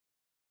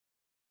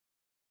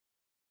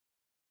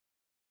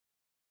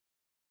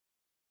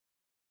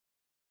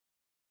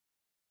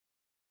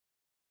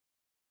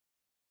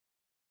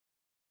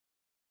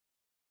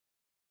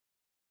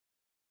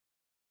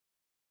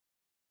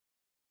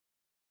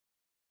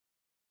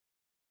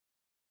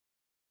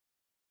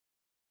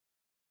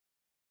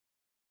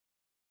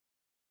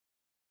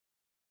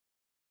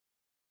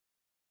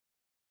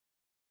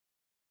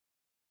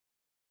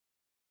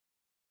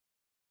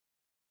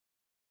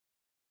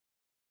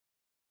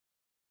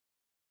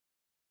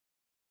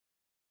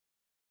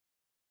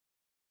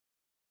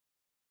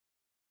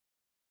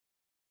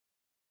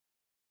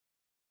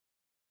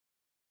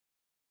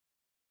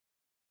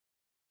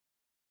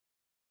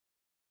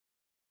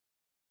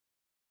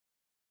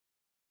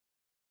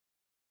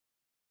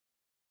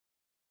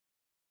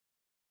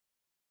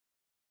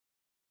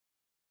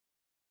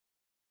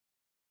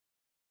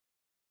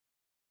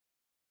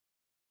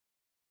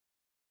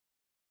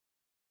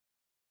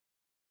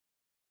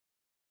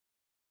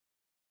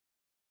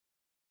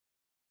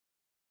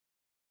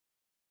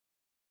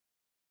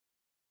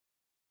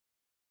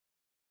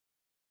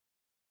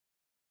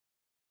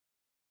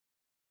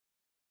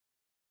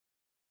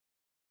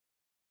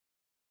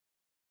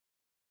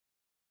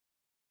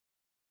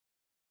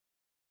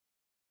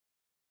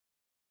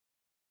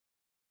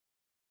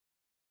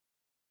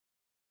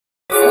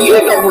You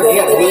know who the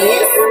hell it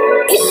is.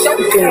 It's your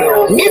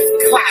girl, Miss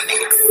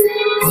Climax.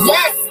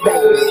 Yes,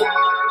 baby.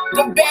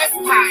 The best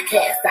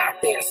podcast out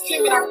there,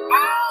 streaming on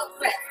all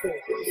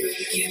platforms.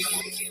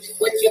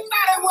 What you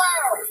thought it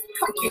was?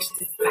 Come catch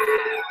this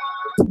vibe.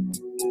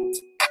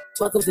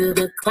 Welcome to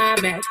the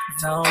Climax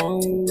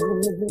Zone.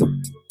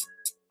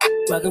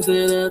 Welcome to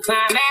the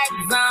Climax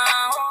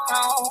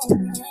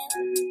Zone.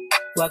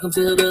 Welcome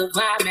to the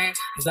Climax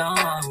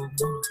Zone.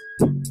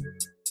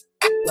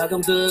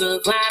 Welcome to the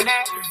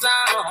Climax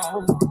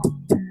Zone.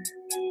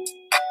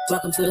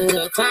 Welcome to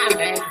the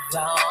Climax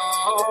Zone.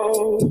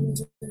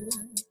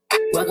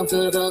 Welcome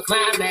to the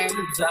Climax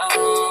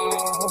Zone.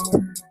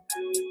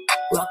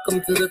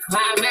 Welcome to the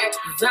Climax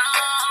Zone.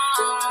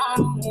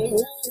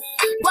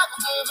 Welcome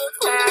to the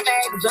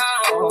Climax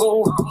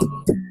Zone.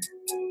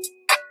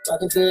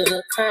 Welcome to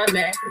the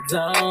Climax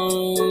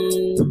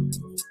Zone.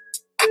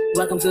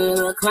 Welcome to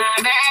the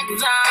Climax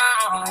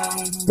Zone.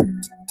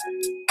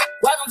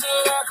 Welcome to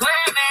the Climax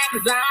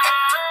Zone.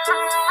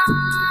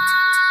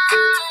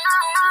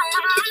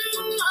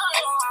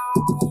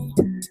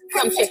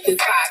 Come check this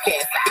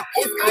podcast out.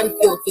 It's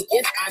unfiltered,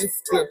 it's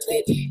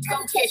unscripted.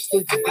 Come catch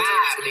this vibe,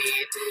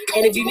 man.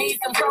 And if you need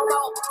some promo,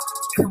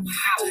 come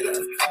holler at us.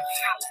 Come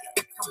holler.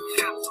 Come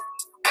holler.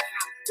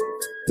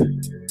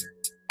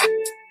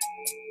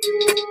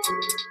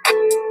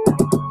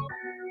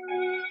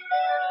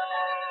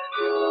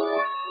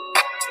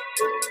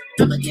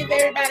 I'm gonna give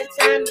everybody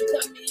time to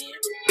come in.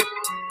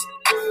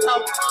 So,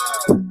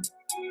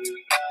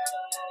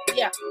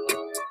 yeah.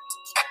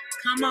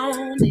 Come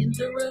on in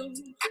the room.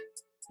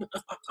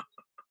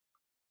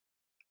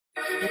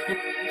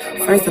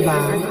 First of all,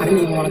 I didn't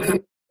even want to come.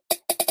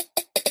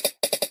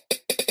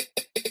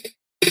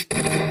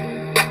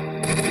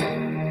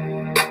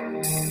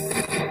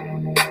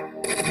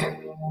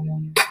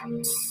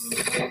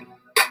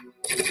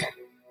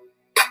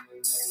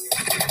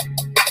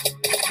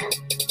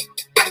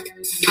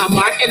 I'm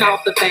marking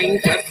off the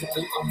things just to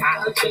do on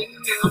my agenda.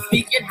 I'm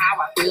speaking how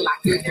I feel, I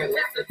feel your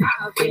less than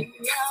how I think.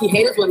 See,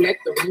 haters will let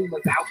the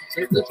rumors out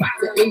just to try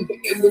to end it.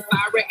 And the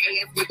sorry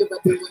ass niggas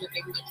are doing the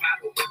things to try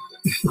to win.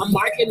 I'm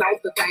marking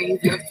off the things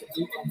just to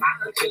do on my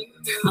agenda.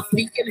 I'm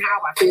speaking how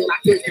I feel, I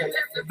feel your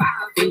less than how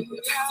I think.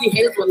 See,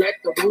 haters will let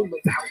the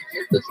rumors out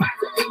just to try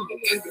to end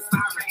it. And the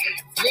sorry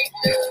ass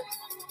niggas.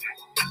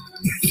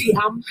 See,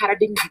 I'm hotter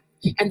than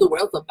you, and the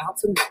world's about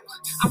to know.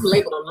 I'm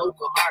labeled a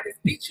local artist,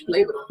 bitch, you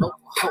labeled a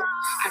local hoe.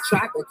 I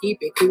tried to keep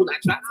it cool, I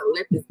tried to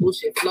let this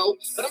bullshit flow,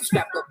 but I'm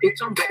strapped up,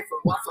 bitch, I'm ready for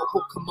war, so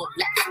hope, come on,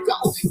 let's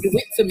go. You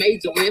went to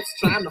major lifts,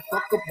 trying to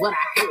fuck up what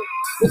I heard.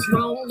 What's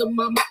wrong, the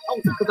mama? Oh,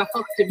 cause I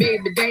fucked your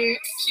baby dad.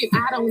 Shit,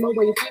 I don't know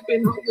where you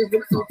flipping, hope it's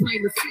been so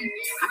plain to see.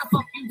 How the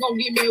fuck you gon'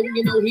 get mad when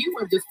you know he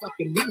wasn't just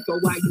fucking you? So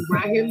why you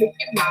right here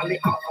licking Molly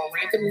off on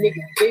random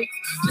niggas' dicks?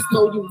 Just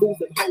know you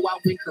losing, hoe, I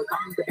win, cause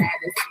I'm the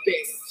baddest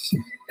bitch.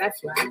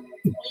 That's right.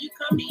 When you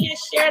come in,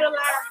 share the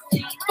live,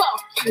 please.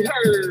 Fuck you,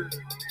 heard.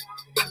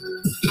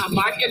 I'm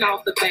marking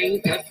off the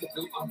things just to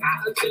do on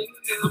my agenda.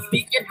 I'm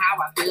speaking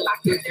how I feel, I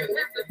feel your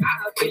less than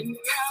how I think.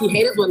 See,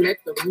 haters will let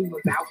the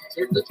rumors out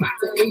just to try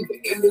to end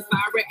it. And the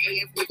sorry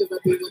ass niggas are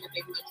doing the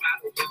things to try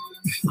to win.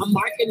 I'm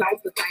marking off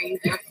the things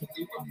just to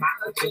do on my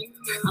agenda.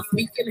 I'm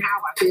speaking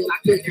how I feel, I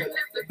feel your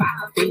less than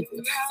how I think.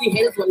 See,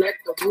 haters will let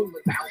the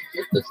rumors out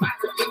just to try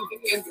to end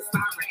it. And the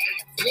sorry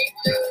ass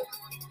niggas.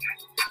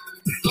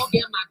 Oh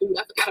yeah, my dude,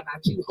 I forgot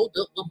about you. Hold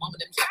up, one moment,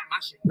 let me shot my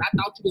shit. I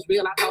thought you was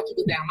real, I thought you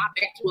was down my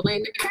back to a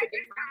lane. Nigga,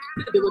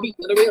 you could be with me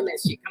for the real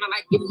ass shit. Kinda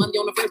like getting money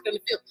on the first and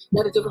the fifth.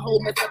 Let it just a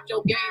whole mess up your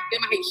game.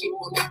 Damn, I hate shit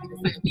won't never be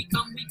the same. We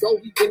come, we go,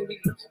 we win, we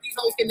lose. These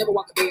hoes can never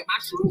walk a day in my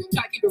shoes.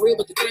 Try to keep it real,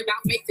 but you turned out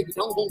fake, so you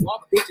don't want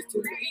all the bitches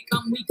too. We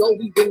come, we go,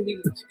 we win,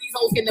 we lose. These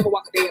hoes can never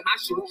walk a day in my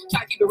shoes.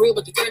 Try to keep it real,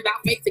 but you turned out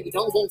fake, so you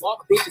don't want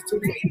all the bitches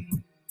too late.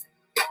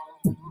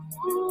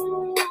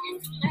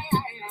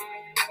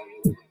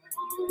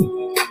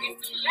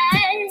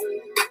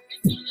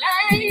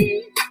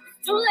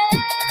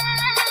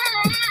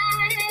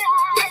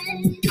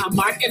 I'm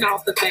marking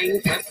off the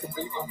things just to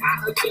do on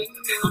my agenda.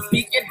 I'm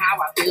speaking how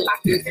I feel, I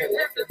feel your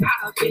less than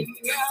how I think.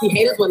 See,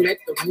 haters will let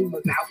the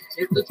rumors out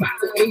just to try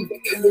to end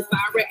it. And the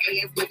sorry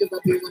ass niggas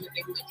are doing the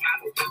things to try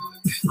to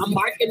win. I'm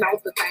marking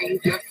off the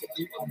things just to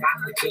do on my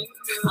agenda.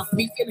 I'm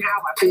speaking how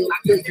I feel,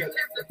 I feel your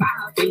less than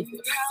how I think.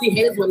 See,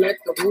 haters will let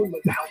the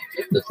rumors out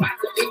just to try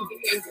to end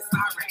it. And the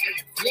sorry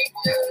ass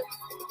niggas.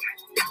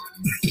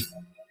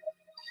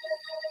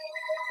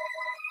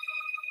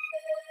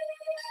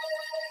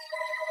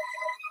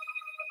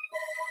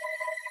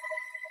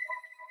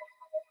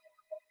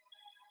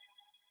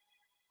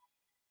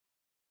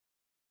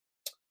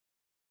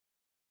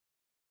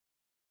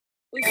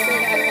 We still got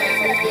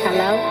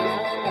hello?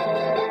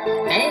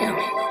 Damn.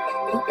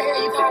 What the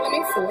hell you calling me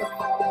for?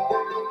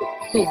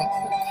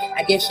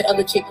 I guess your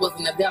other chick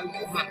wasn't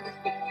available, huh?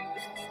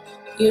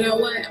 You know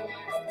what?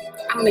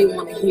 I don't even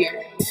want to hear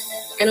it.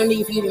 I don't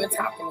need for you to even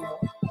talk anymore.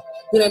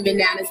 We done been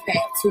down this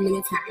path too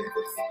many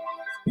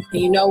times.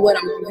 And you know what?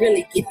 I'm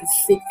really getting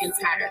sick and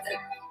tired of it.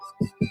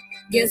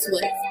 Guess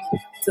what?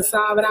 To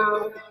solve it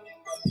all,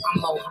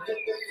 I'm over.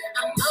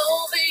 I'm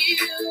over you.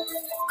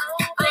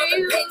 All the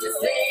things you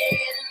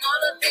said and all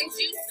the things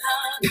you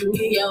done.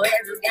 Your ass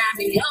has got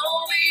me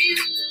over you.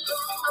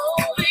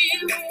 Over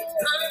you.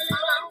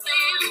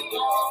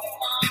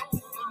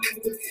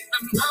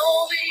 I'm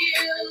over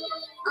you.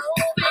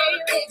 Over all the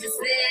things you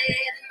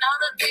said and all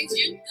the things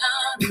you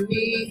done to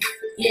me.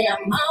 Yeah,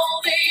 I'm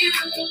over you.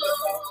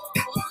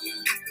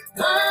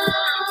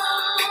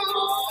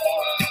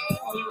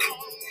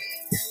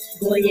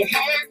 Boy, you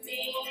had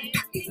me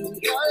in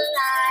your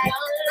life,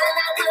 and I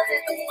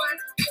wasn't the one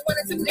you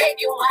wanted to make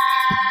you wild.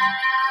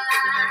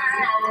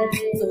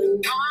 So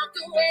you walked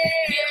away,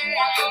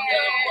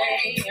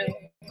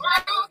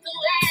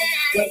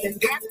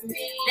 wasn't that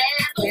me,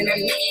 when I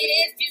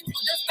needed you.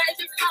 Despite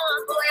your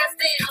flaws, boy, I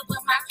still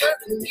put my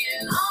trust in you.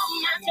 All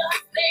my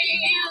trust in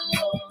you,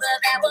 but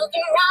that was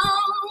the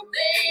wrong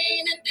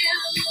thing to do.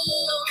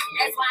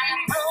 That's why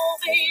I'm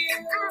over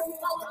you.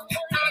 All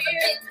the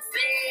things you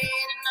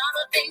said and all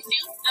the things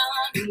you've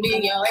done to me,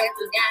 your ass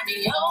has got me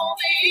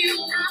over you.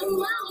 I'm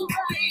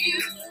over you.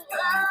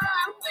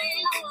 I'm over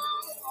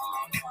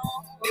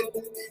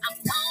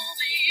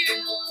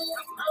you.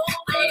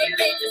 All the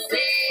things you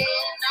said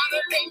and all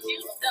the things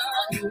you've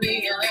done to me,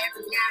 your ass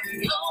has got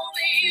me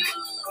over you.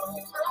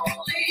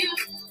 Over you.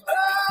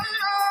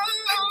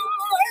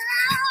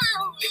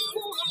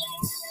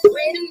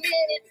 Wait a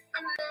minute,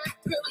 I'm not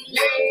really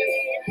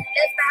late.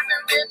 Let's stop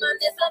and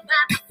reminisce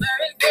about the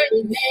first day we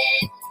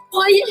met.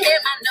 Boy, you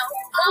had my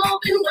nose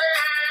open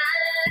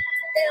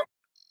wide.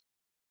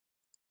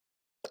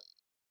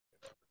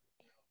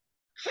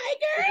 Hey,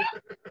 girl.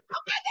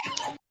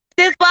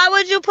 Sis, why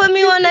would you put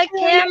me on that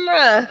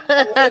camera?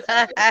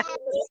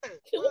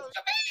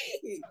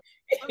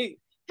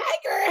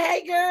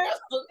 Hey, girl.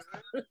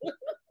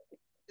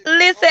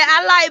 Listen,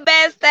 I like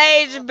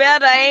backstage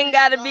better. I ain't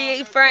got to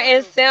be front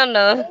and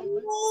center.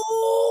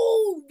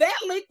 Oh, that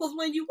link was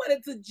when you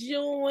wanted to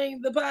join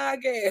the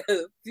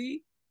podcast.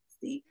 See,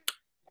 you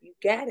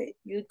got it.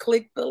 You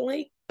clicked the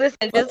link.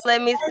 Listen, just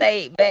let me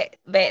stay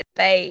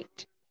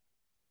backstage.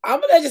 I'm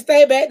gonna let you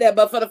stay back there,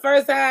 but for the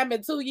first time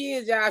in 2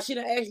 years, y'all, she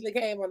done actually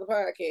came on the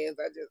podcast.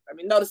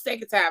 No, the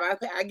second time. I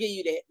give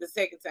you that. The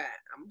second time,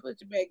 I'm gonna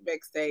put you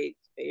backstage.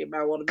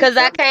 Everybody want to because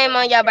I came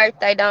on your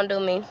birthday. Don't do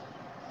me.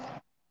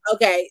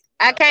 Okay.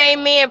 I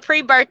came in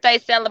pre-birthday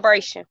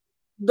celebration.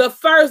 The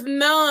first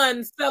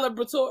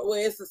non-celebratory. Well,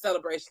 it's a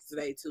celebration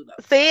today too,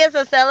 though. See, it's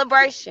a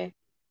celebration.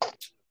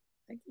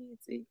 Thank you.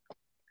 See,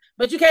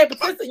 but you can't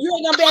participate. You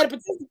ain't gonna be able to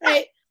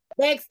participate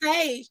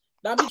backstage.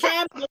 Don't be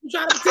trying to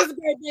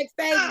participate backstage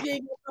if you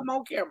ain't gonna come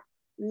on camera.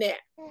 Nah.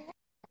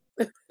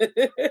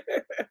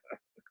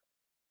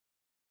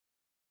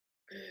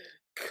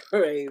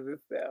 Crazy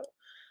stuff.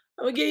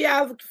 I'm gonna give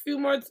y'all a few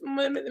more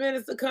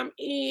minutes to come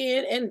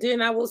in, and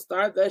then I will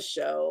start the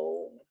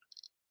show.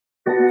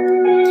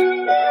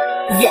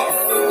 Yes,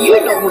 you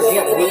know what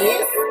it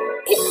is.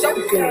 It's your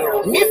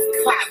girl, Miss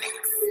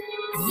Climax.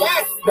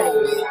 Yes,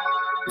 baby.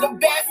 The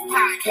best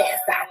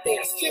podcast out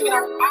there, streaming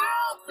on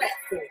all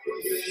platforms.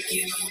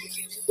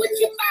 What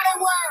you thought it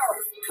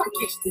was? Come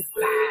catch this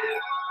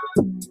vibe.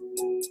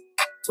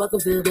 Welcome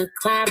to the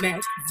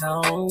Climax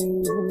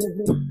Zone.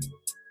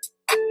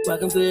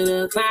 Welcome to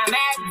the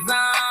Climax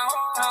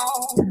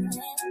Zone.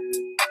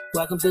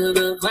 Welcome to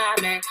the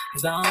Climax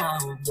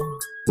Zone.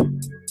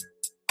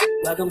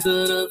 Welcome to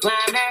the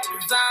Climax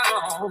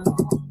Zone.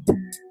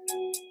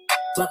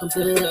 Welcome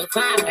to the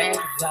Climax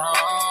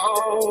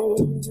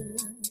Zone.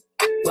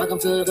 Welcome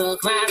to the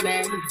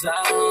Climax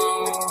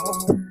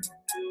Zone.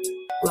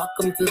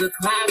 Welcome to the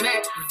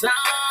Climax Zone.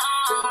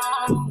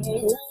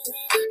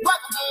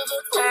 Welcome to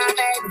the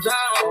Climax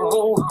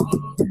Zone.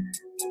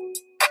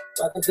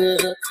 Welcome to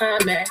the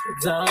Climax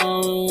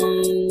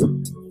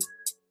Zone.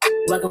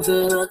 Welcome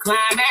to the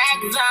Climax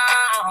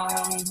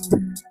Zone.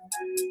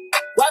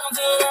 Welcome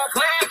to the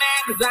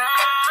Climax Zone.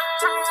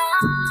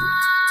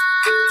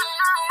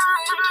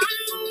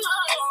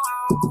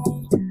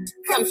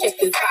 Come check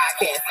this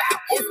podcast out.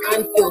 It's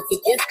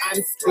unfiltered, it's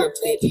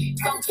unscripted.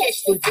 Come catch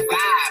this vibe,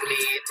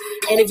 man.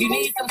 And if you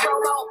need some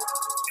promo,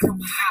 come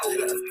holler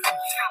at us.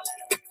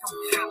 Come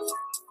holler.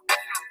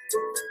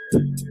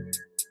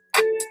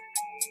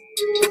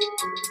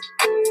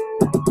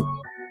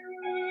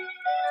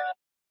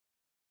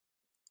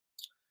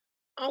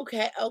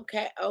 Okay.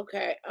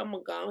 I'm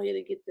gonna go ahead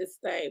and get this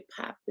thing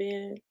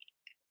popping.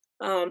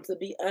 To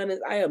be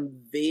honest, I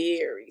am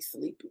very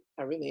sleepy.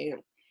 I really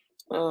am.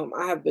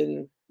 I have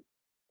been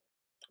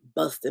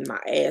busting my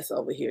ass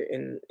over here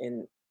in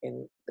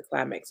the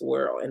Climax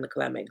world, in the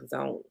Climax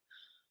Zone.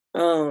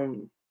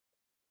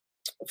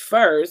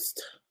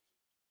 First,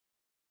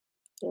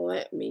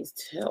 let me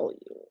tell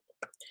you.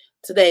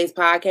 Today's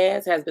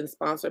podcast has been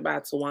sponsored by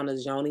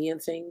Tawana's Yoni and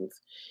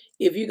Teens.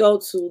 If you go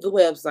to the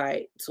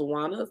website,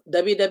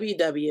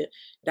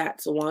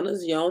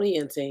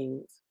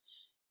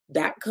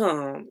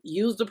 www.tawanasyoniandteens.com,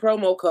 use the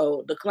promo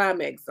code The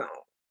Climax Zone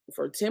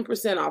for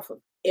 10% off of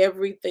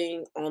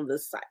everything on the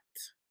site.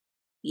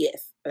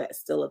 Yes, that's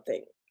still a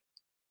thing.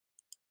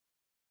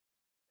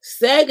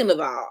 Second of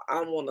all,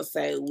 I want to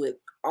say with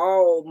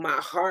all my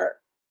heart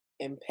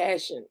and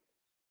passion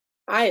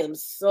I am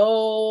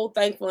so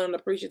thankful and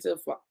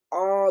appreciative for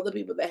all the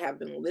people that have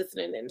been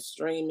listening and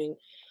streaming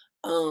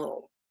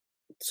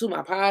to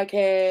my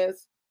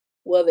podcast,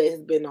 whether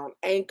it's been on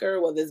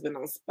Anchor, whether it's been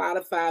on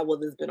Spotify,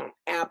 whether it's been on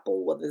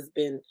Apple, whether it's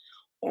been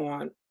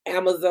on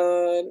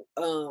Amazon.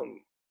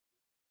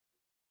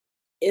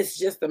 It's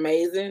just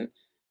amazing.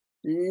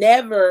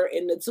 Never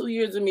in the 2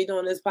 years of me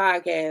doing this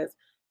podcast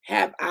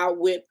have I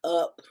went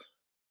up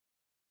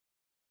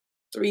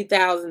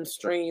 3,000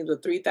 streams or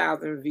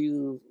 3,000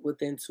 views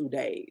within 2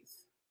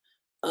 days.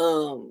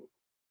 I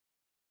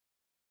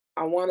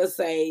want to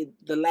say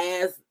the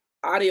last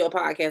audio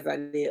podcast I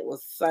did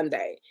was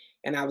Sunday,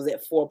 and I was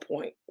at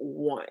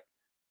 4.1.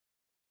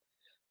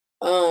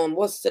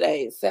 What's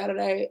today?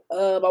 Saturday.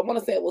 I want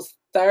to say it was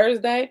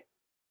Thursday.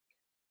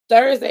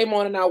 Thursday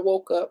morning, I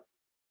woke up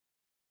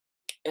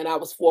and I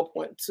was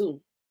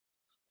 4.2.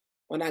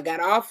 When I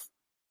got off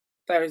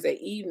Thursday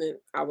evening,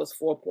 I was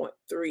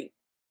 4.3.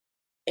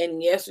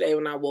 And yesterday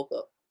when I woke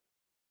up,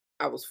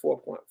 I was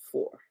 4.4.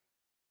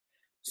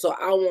 So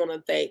I want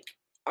to thank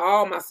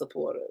all my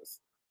supporters,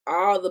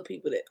 all the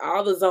people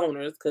all the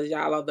zoners, because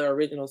y'all are the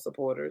original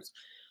supporters.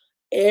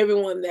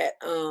 Everyone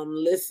that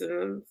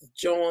listens,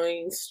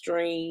 joins,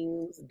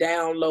 streams,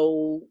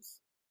 downloads.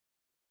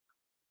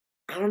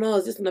 I don't know,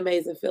 it's just an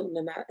amazing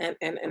feeling,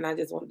 and I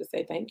just wanted to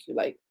say thank you.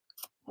 Like,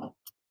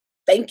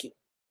 thank you.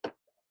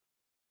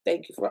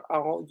 Thank you for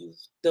all you've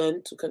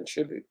done to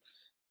contribute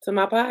to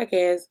my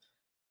podcast.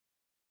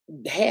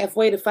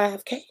 Halfway to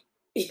 5K.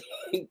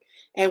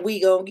 And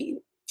we gonna get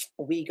it.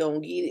 We gonna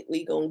get it.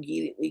 We gonna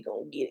get it. We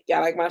gonna get it.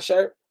 Y'all like my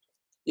shirt?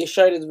 This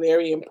shirt is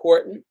very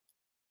important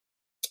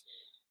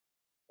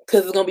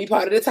because it's gonna be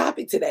part of the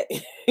topic today.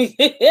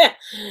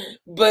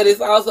 But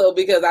it's also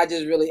because I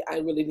really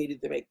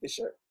needed to make this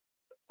shirt.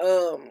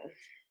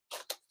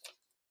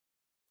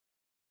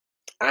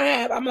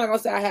 I'm not gonna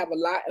say I have a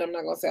lot, and I'm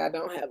not gonna say I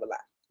don't have a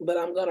lot, but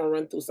I'm gonna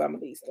run through some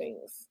of these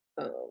things.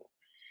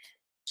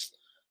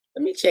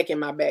 Let me check in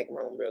my back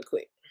room real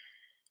quick.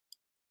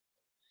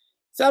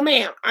 So,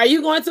 ma'am, are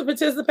you going to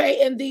participate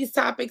in these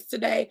topics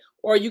today,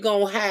 or are you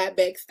going to hide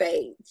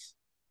backstage?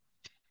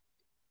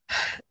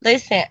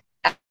 Listen,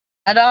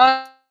 I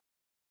don't.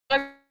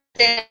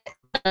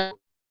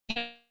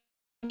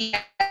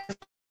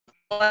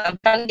 I'm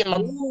trying to get my.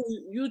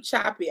 You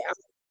choppy.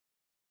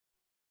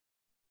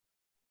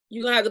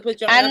 You're going to have to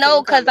put your. I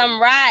know, because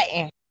I'm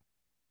riding.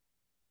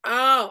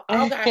 Oh,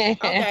 okay.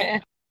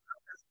 Okay.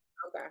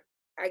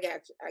 I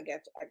got you.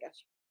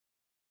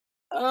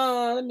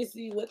 Let me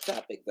see what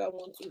topics I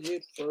want to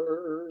hit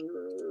first.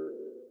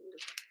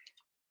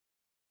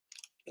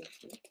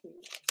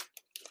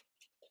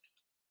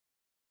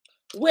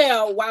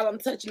 Well, while I'm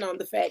touching on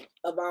the fact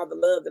of all the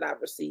love that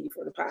I've received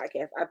for the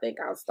podcast, I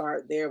think I'll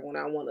start there when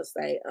I want to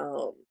say,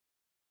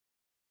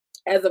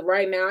 as of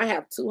right now, I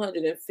have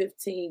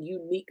 215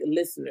 unique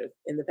listeners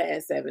in the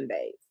past 7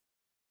 days.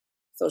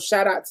 So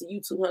shout out to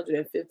you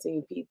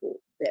 215 people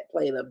that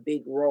played a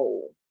big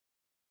role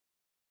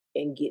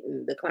in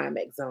getting the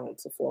Climax Zone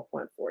to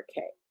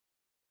 4.4K.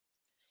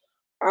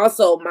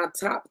 Also, my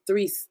top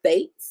 3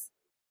 states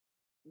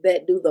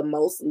that do the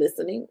most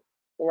listening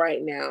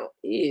right now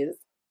is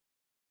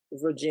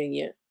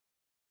Virginia,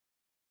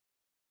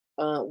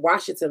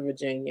 Washington,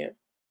 Virginia,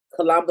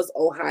 Columbus,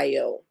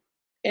 Ohio,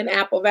 and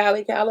Apple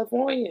Valley,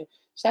 California.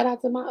 Shout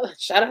out to my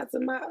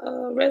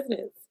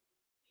residents,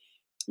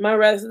 my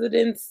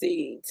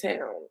residency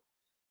town.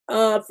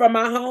 From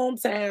my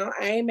hometown,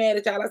 I ain't mad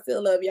at y'all. I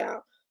still love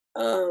y'all.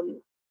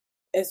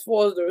 As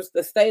far as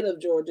the state of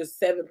Georgia,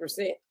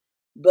 7%,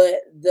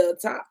 but the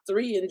top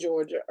 3 in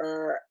Georgia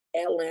are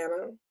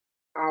Atlanta,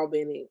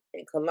 Albany,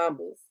 and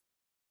Columbus.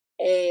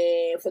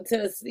 And for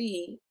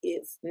Tennessee,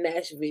 it's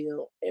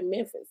Nashville and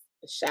Memphis.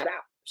 Shout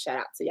out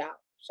to y'all.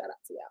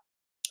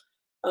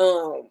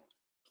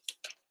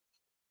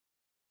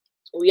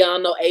 We all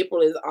know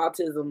April is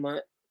Autism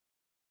Month,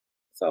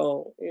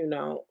 so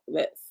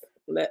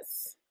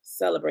let's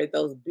celebrate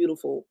those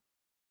beautiful,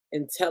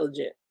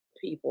 intelligent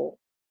people.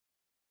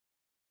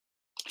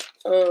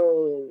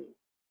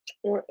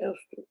 Where else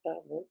do I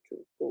want to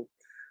go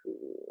to?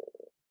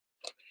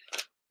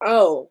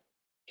 Oh,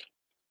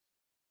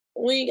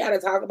 we ain't gotta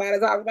talk about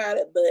it,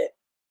 but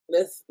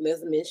let's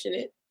mention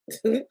it.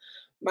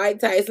 Mike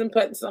Tyson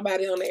putting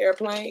somebody on the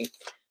airplane.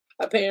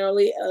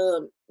 Apparently,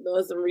 there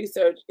was some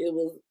research. It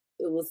was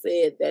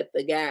said that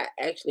the guy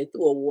actually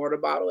threw a water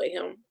bottle at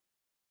him.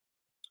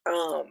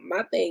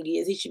 My thing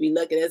is, he should be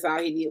lucky that's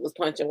all he did was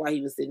punch him while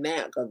he was sitting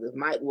down, because if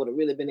Mike would have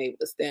really been able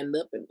to stand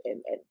up and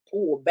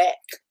pull back,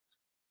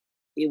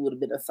 it would have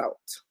been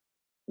assault.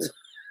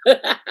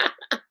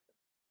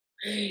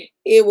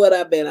 It would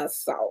have been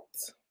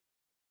assault.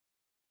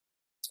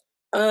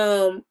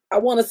 I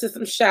want to send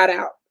some shout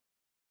out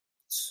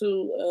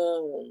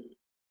to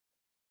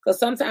because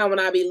sometimes when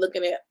I be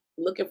looking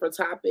for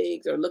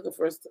topics or looking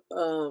for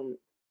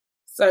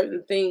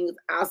certain things,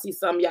 I'll see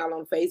some of y'all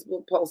on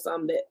Facebook post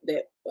something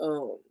that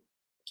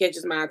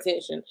catches my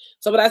attention.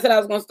 So what I said I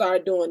was gonna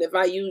start doing, if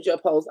I use your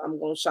post, I'm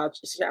gonna shout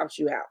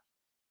you out.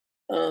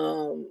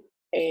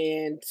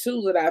 and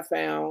two that I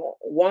found.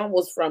 One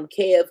was from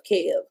Kev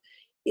Kev.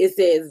 It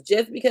says,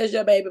 just because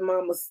your baby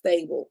mama's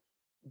stable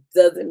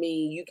doesn't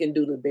mean you can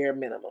do the bare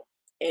minimum.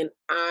 And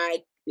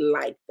I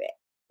like that.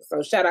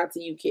 So shout out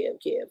to you, Kev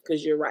Kev,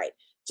 because you're right.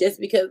 Just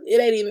because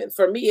it ain't even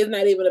for me, it's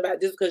not even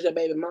about just because your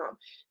baby mom.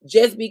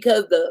 Just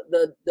because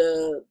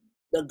the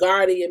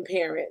guardian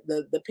parent,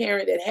 the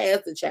parent that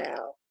has the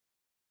child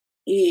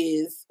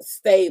is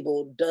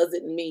stable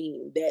doesn't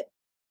mean that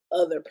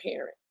other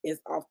parent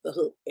is off the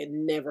hook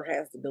and never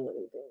has to do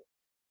anything.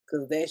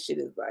 Because that shit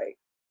is like,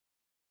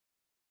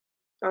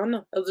 I don't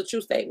know. It was a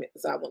true statement.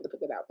 So I wanted to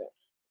put that out there.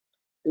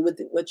 Do with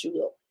it what you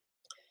will.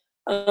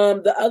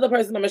 The other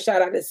person I'm gonna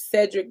shout out is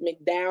Cedric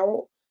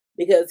McDowell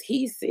because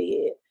he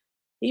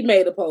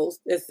made a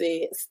post that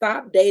said,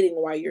 "Stop dating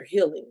while you're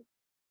healing.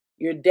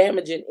 You're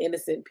damaging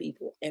innocent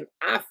people." And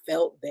I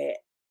felt that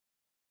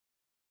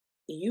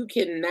you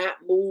cannot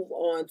move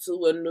on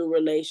to a new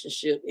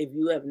relationship if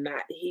you have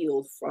not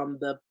healed from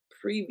the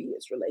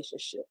previous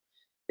relationship.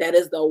 That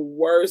is the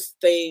worst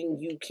thing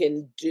you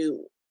can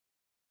do.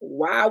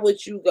 Why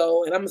would you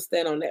go? And I'm gonna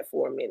stand on that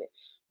for a minute.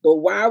 But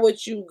why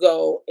would you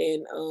go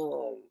and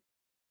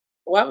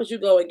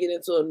get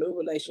into a new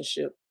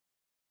relationship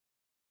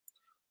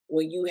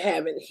when you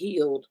haven't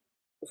healed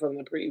from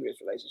the previous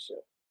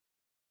relationship?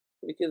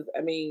 Because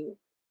I mean,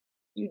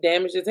 you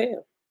damaged as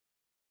hell.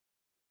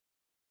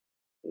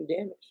 You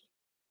damaged.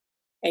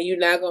 And you're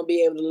not gonna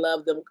be able to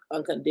love them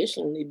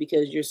unconditionally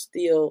because you're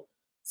still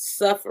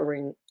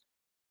suffering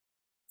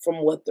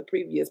from what the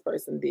previous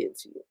person did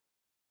to you.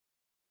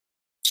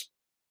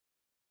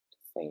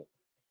 Same.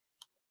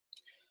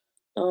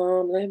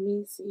 Let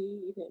me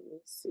see.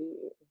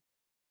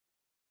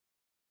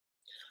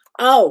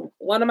 Oh,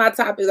 one of my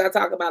topics I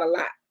talk about a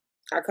lot.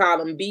 I call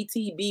them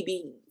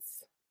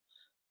BTBBs.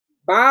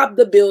 Bob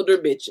the Builder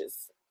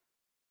bitches.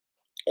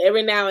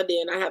 Every now and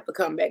then I have to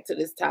come back to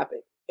this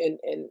topic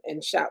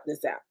and shout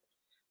this out.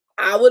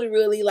 I would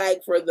really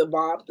like for the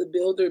Bob the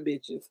Builder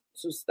bitches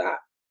to stop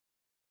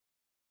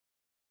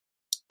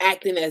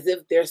acting as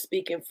if they're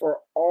speaking for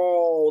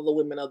all the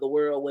women of the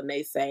world when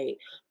they say,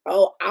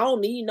 "Oh, I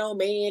don't need no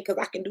man because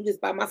I can do this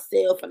by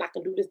myself and I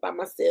can do this by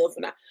myself."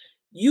 And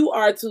you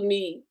are to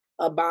me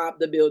a Bob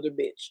the Builder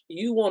bitch.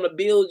 You want to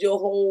build your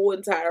whole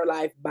entire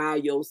life by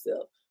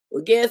yourself.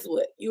 Well, guess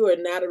what? You are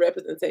not a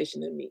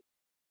representation of me.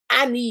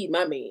 I need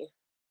my man.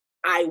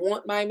 I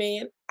want my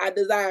man. I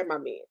desire my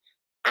man.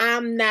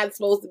 I'm not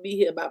supposed to be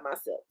here by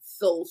myself.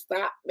 So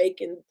stop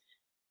making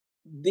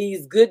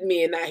these good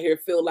men out here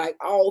feel like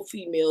all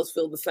females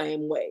feel the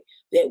same way,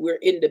 that we're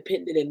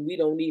independent and we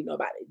don't need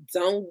nobody.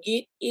 Don't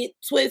get it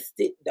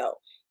twisted though.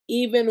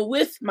 Even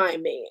with my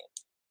man,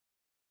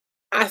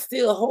 I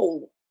still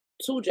hold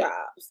 2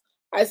 jobs.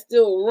 I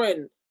still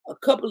run a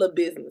couple of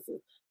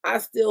businesses. I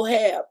still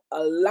have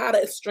a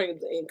lot of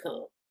streams of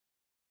income.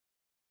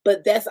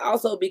 But that's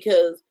also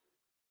because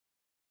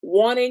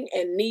wanting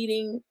and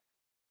needing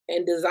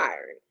and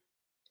desiring.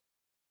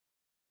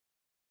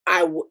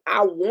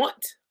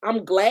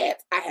 I'm glad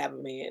I have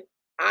a man.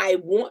 I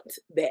want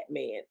that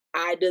man.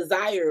 I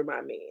desire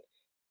my man.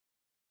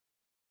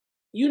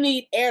 You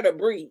need air to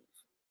breathe.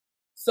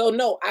 So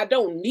no, I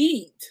don't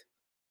need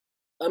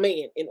a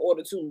man in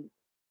order to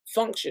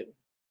function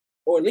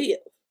or live.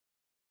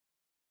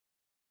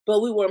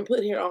 But we weren't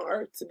put here on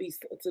earth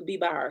to be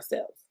by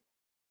ourselves.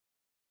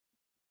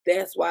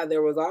 That's why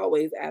there was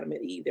always Adam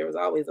and Eve. There was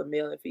always a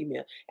male and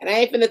female. And I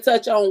ain't finna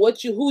touch on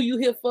who you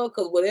here for,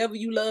 because whatever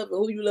you love and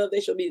who you love,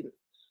 they should be.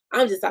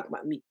 I'm just talking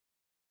about me.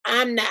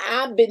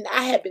 I've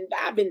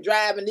been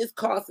driving this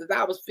car since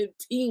I was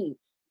 15.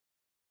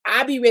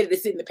 I be ready to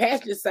sit in the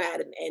passenger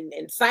side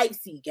and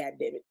sightsee,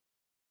 goddammit.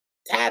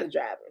 Tired of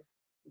driving.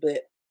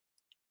 But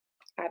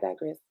I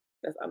digress.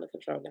 That's under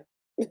control now.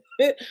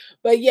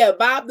 But yeah,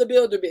 Bob the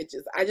Builder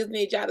bitches. I just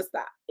need y'all to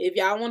stop. If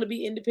y'all want to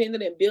be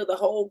independent and build a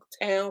whole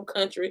town,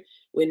 country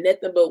with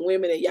nothing but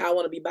women and y'all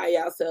want to be by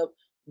yourself,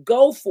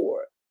 go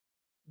for it.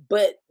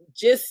 But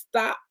just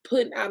stop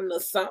putting out an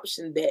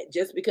assumption that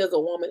just because a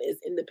woman is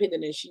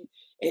independent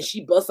and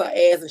she busts her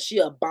ass and she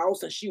a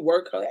boss and she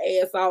work her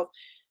ass off,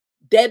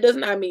 that does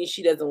not mean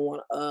she doesn't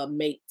want a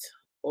mate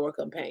or a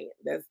companion.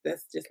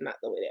 That's just not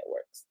the way that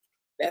works.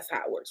 That's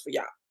how it works for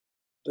y'all.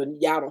 But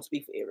y'all don't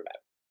speak for everybody.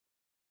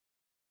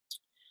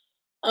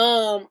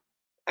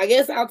 I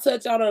guess I'll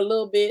touch on it a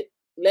little bit.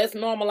 Let's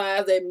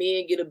normalize that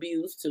men get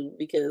abused too,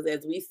 because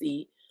as we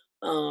see,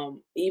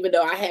 even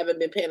though I haven't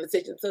been paying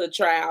attention to the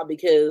trial,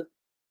 because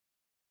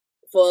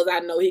far as I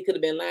know, he could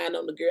have been lying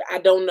on the girl. I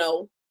don't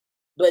know.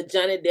 But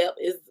Johnny Depp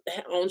is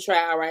on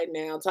trial right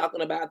now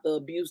talking about the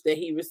abuse that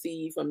he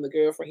received from the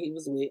girlfriend he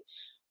was with.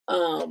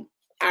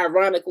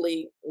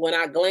 Ironically, when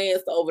I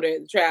glanced over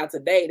the trial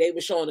today, they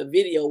were showing a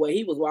video where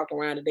he was walking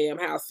around the damn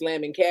house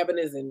slamming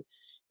cabinets and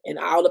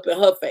all up in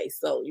her face.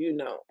 So, you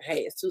know,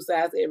 hey, it's two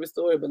sides to every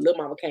story, but Lil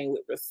Mama came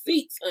with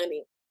receipts,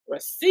 honey.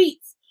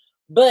 Receipts.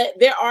 But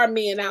there are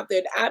men out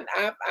there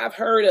that I've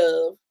heard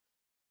of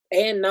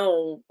and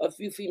known a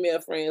few female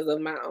friends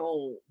of my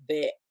own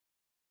that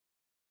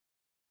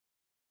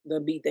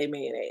beat their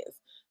man ass.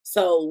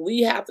 So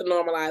we have to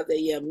normalize that.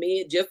 Yeah,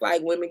 men, just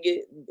like women get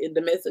in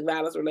domestic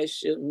violence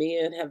relationships,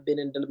 men have been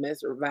in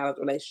domestic violence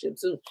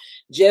relationships too.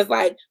 Just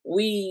like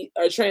we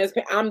are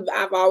transparent.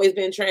 I've always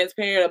been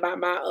transparent about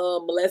my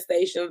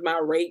molestations, my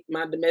rape,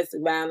 my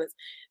domestic violence.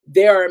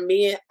 There are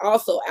men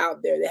also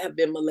out there that have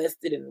been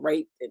molested and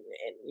raped and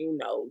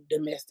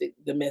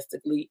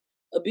domestically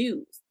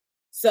abused.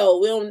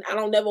 So I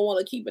don't never want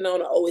to keep it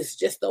on. Oh, it's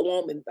just a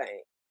woman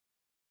thing.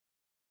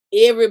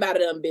 Everybody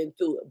done been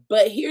through it.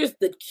 But here's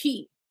the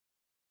key.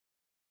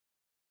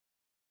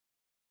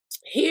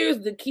 Here's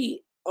the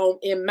key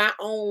in my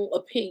own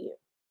opinion.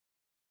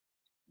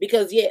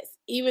 Because yes,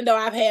 even though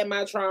I've had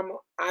my trauma,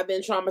 I've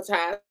been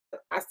traumatized,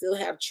 I still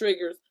have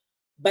triggers.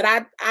 But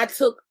I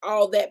took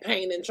all that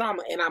pain and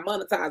trauma and I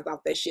monetized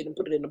off that shit and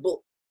put it in the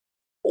book.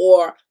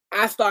 Or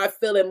I started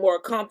feeling more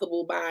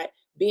comfortable by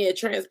being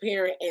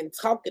transparent and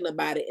talking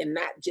about it and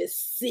not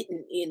just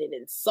sitting in it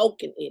and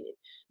soaking in it.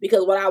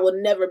 Because what I will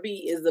never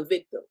be is a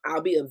victim. I'll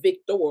be a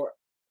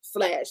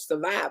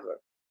victor/survivor.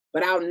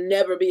 But I'll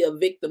never be a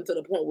victim to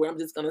the point where I'm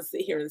just gonna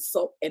sit here and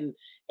soak and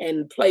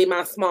play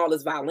my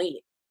smallest violin.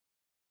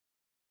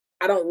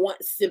 I don't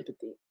want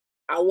sympathy.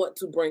 I want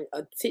to bring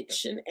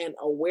attention and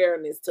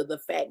awareness to the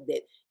fact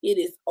that it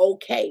is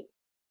okay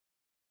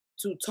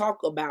to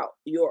talk about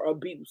your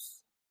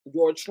abuse,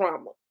 your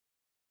trauma.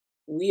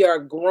 We are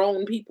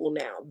grown people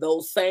now.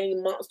 Those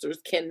same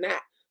monsters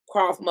cannot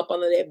crawl from up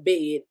under that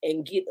bed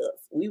and get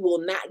us. We will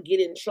not get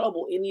in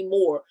trouble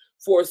anymore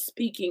for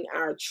speaking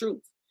our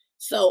truth.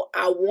 So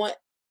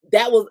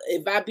that was,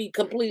 if I be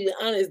completely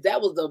honest,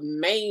 that was the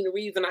main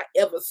reason I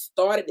ever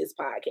started this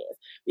podcast,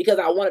 because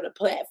I wanted a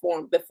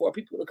platform for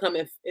people to come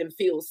and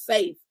feel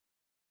safe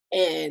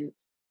and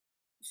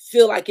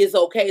feel like it's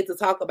okay to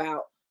talk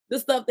about the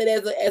stuff that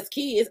as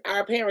kids,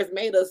 our parents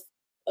made us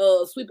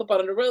sweep up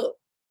under the rug.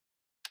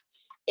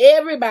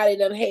 Everybody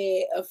done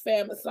had a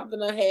family, something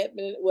done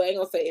happened. Well, I ain't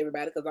gonna say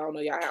everybody because I don't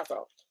know y'all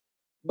household,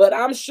 but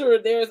I'm sure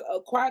there's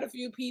quite a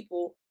few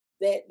people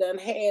that done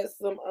had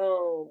some,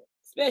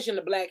 especially in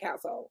the Black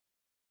household,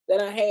 that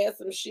done had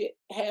some shit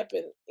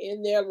happen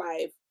in their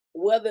life,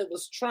 whether it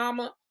was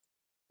trauma,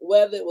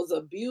 whether it was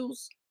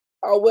abuse,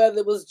 or whether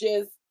it was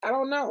just, I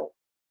don't know.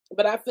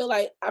 But I feel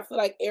like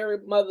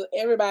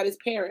everybody's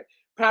parent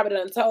probably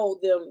done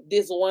told them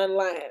this one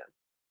line: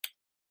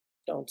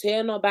 don't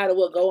tell nobody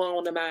what go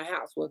on in my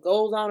house. What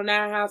goes on in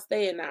our house,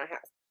 stay in our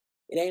house.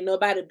 It ain't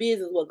nobody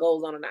business what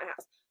goes on in our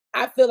house.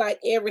 I feel like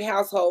every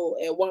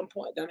household at one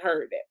point done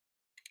heard that.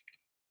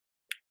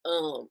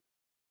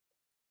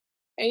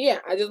 And yeah,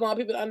 I just want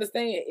people to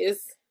understand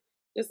it's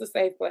a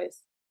safe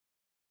place.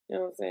 You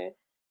know what I'm saying?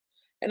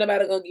 Ain't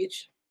nobody gonna get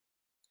you.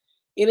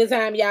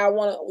 Anytime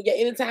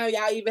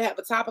y'all even have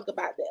a topic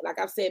about that, like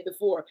I've said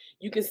before,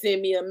 you can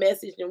send me a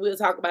message and we'll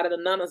talk about it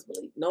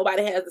anonymously.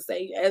 Nobody has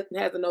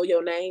to know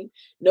your name.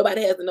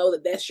 Nobody has to know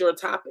that that's your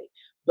topic.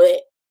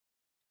 But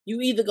you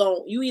either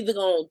gonna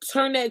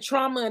turn that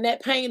trauma and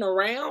that pain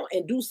around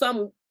and do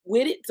something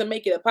with it to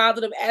make it a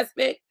positive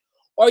aspect,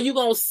 or you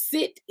gonna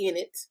sit in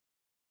it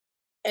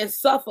and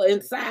suffer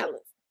in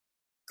silence.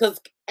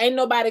 Because ain't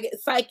nobody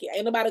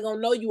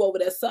gonna know you over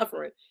there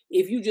suffering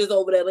if you just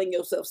over there letting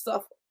yourself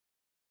suffer.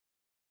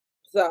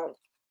 So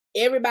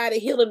everybody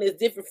healing is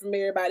different from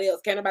everybody else.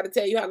 Can't nobody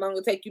tell you how long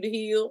it take you to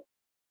heal.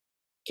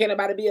 Can't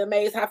nobody be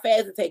amazed how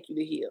fast it take you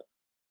to heal.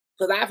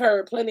 Because I've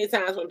heard plenty of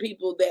times from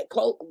people that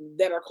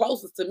are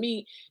closest to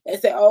me and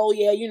say, "Oh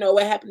yeah, you know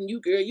what happened to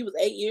you, girl? You was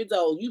 8 years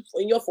old. You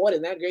in your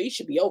 40s now, girl. You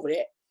should be over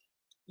that."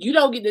 You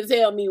don't get to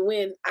tell me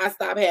when I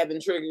stop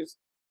having triggers.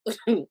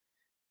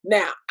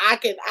 Now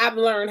I've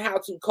learned how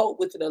to cope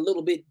with it a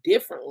little bit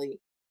differently,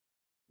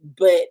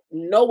 but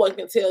no one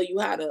can tell you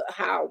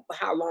how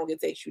long it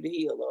takes you to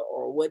heal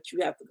or what you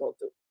have to go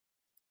through.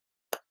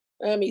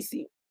 Let me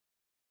see.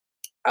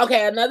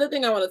 Okay, another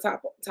thing I want to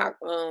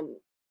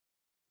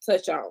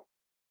touch on.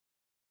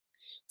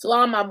 To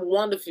all my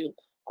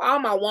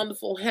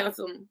wonderful,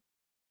 handsome,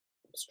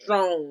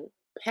 strong,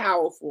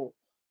 powerful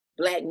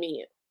Black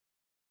men.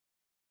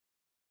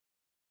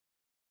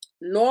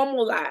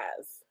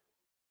 Normalize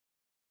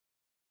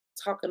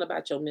talking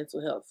about your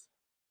mental health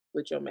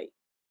with your mate.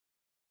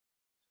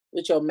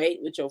 With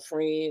your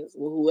friends,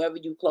 with whoever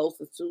you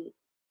closest to.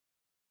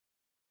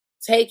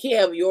 Take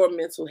care of your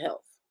mental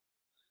health.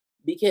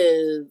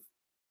 Because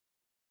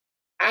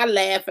I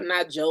laugh and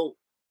I joke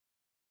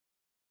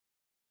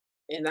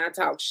and I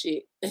talk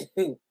shit.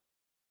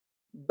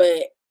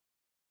 But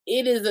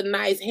it is a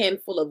nice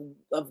handful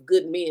of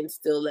good men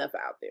still left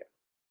out there.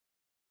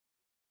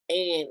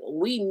 And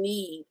we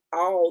need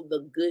all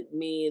the good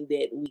men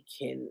that we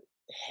can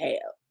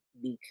have,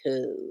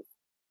 because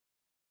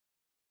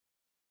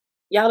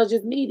y'all are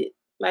just needed.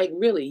 Like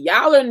really,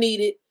 y'all are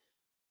needed.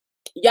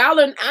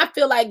 I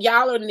feel like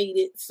y'all are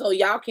needed so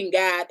y'all can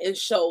guide and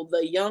show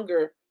the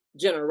younger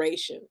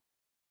generation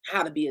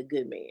how to be a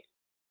good man.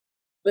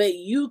 But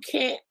you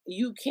can't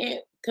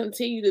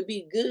continue to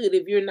be good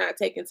if you're not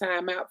taking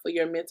time out for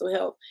your mental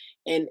health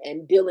and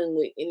dealing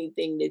with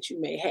anything that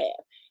you may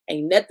have.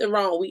 Ain't nothing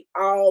wrong. We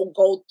all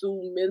go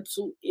through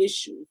mental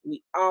issues.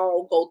 We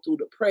all go through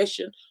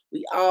depression.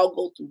 We all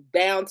go through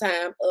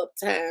downtime,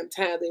 uptime,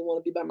 times they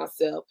want to be by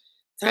myself,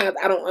 times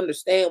I don't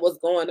understand what's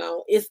going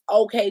on. It's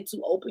okay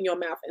to open your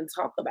mouth and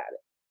talk about it.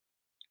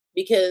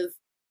 Because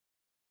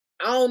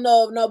I don't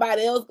know if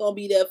nobody else gonna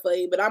be there for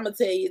you, but I'm gonna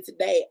tell you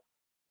today,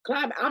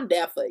 Climate, I'm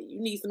there for you. You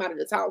need somebody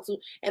to talk to,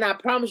 and I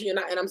promise you,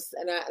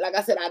 like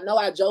I said, I know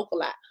I joke a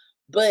lot,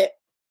 but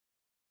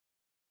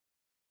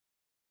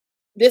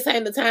this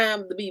ain't the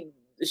time to be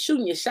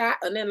shooting your shot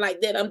and then like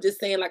that. I'm just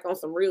saying, like on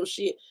some real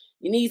shit.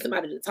 You need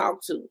somebody to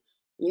talk to.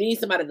 You need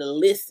somebody to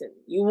listen.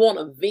 You want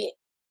to vent.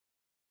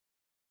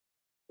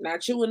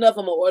 Not true enough,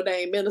 I'm an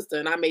ordained minister,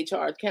 and I may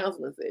charge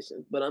counseling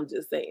sessions, but I'm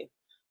just saying,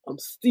 I'm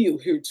still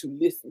here to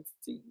listen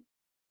to you.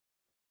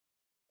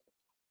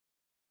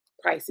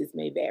 Prices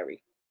may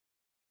vary,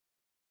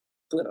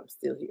 but I'm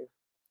still here.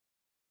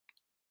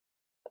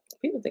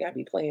 People think I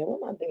be playing.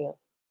 What am I doing?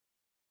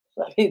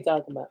 What I be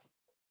talking about?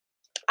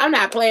 I'm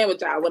not playing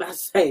with y'all when I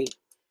say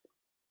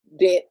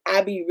that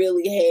I be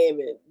really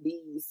having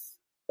these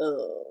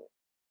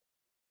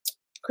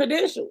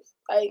credentials.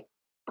 Like,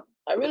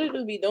 I really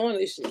do be doing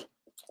this shit.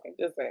 Like,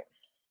 just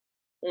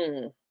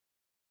saying.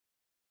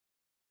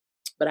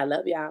 But I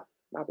love y'all,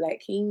 my Black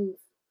kings.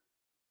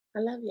 I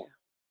love y'all.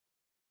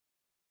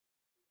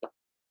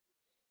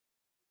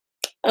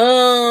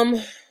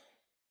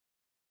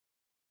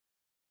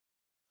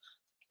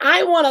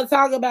 I want to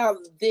talk about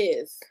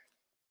this.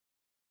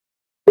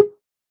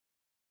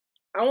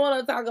 I want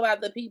to talk about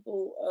the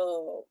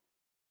people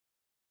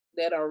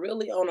that are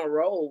really on a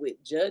roll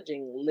with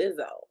judging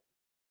Lizzo.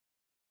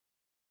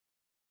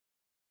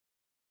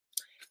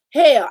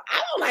 Hell,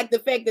 I don't like the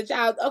fact that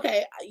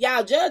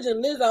y'all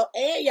judging Lizzo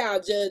and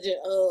y'all judging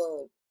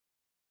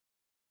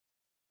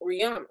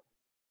Rihanna.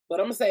 But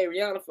I'm gonna say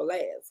Rihanna for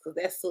last, because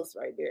that's sis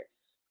right there.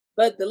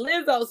 But the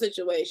Lizzo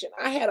situation,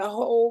 I had a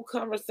whole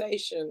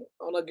conversation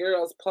on a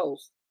girl's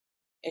post,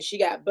 and she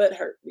got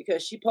butthurt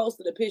because she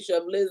posted a picture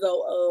of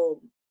Lizzo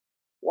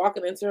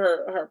walking into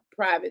her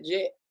private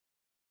jet,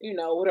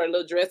 with her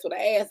little dress with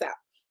her ass out.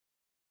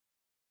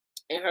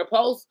 And her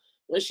post,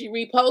 when she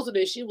reposted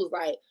it, she was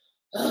like,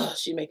 "Oh,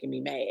 she making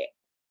me mad."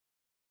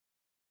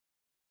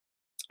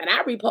 And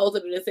I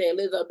reposted it and said,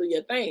 "Lizzo, do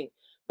your thing."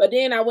 But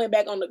then I went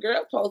back on the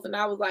girl's post and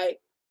I was like,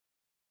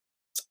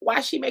 "Why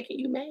is she making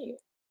you mad?"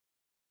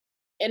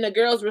 And the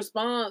girl's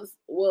response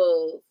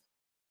was,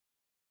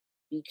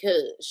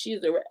 because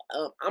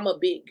I'm a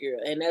big girl,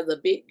 and as a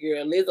big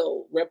girl,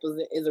 Lizzo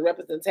is a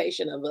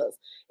representation of us,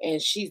 and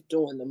she's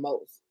doing the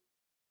most.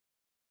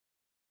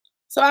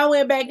 So I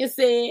went back and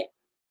said,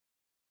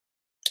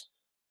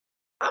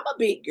 I'm a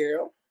big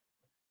girl,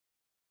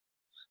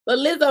 but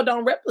Lizzo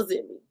don't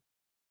represent me.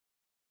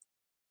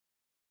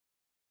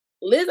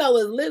 Lizzo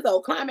is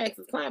Lizzo. Climax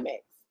is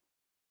Climax.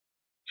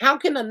 How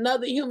can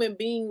another human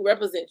being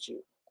represent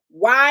you?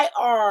 Why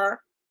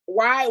are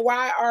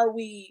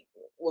we?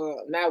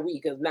 Well, not we,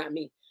 because not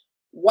me.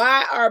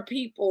 Why are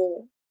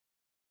people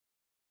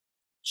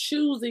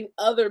choosing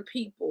other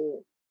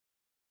people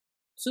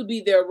to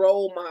be their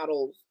role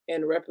models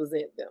and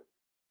represent them?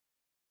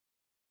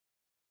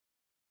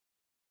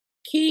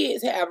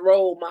 Kids have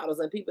role models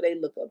and people they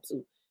look up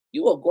to.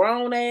 You a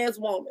grown ass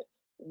woman.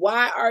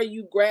 Why are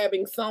you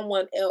grabbing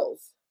someone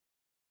else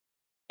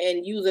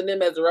and using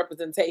them as a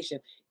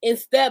representation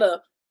instead of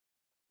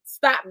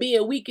stop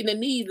being weak in the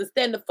knees and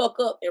stand the fuck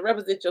up and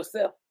represent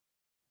yourself?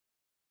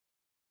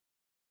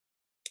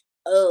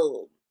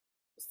 Oh,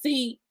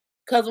 see,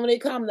 because when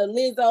it comes to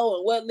Lizzo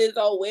and what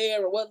Lizzo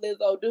wear and what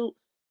Lizzo do,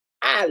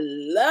 I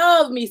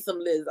love me some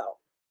Lizzo.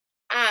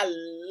 I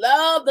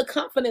love the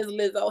confidence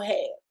Lizzo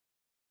has.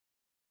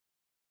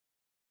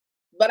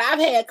 But I've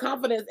had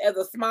confidence as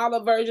a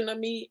smaller version of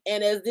me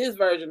and as this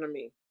version of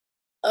me.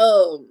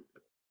 Oh,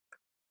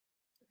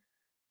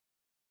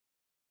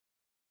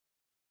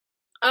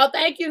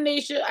 thank you,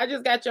 Nisha. I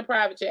just got your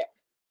private chat.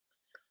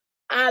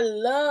 I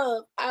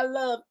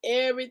love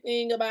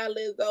everything about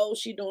Lizzo.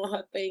 She doing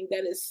her thing.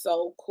 That is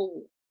so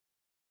cool.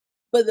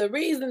 But the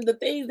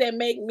things that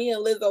make me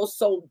and Lizzo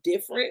so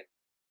different.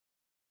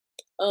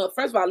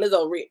 First of all,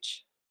 Lizzo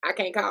rich. I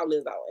can't call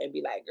Lizzo and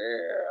be like,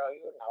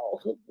 girl,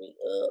 hook me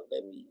up.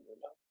 Let me,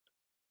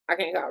 I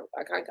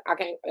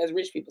can't, as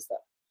rich people stuff.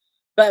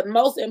 But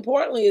most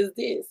importantly is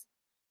this.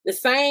 The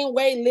same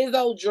way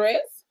Lizzo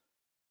dress,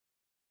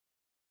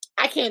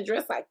 I can't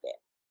dress like that.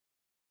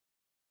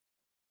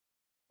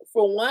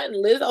 For one,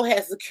 Lizzo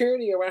has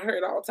security around her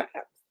at all times.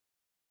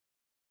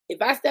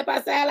 If I step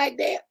outside like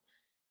that,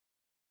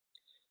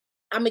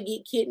 I'm gonna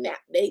get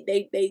kidnapped.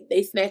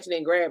 They snatching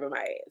and grabbing my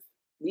ass.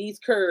 These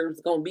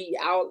curves gonna be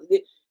out.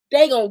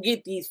 They gonna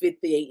get these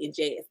 58-inch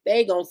ass.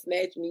 They gonna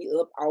snatch me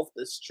up off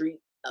the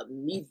street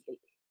immediately.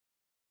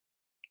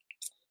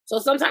 So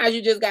sometimes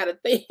you just gotta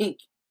think.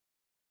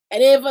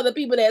 And then for the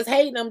people that's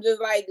hating, I'm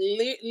just like,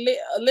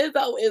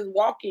 Lizzo is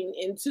walking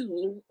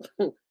into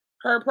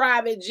her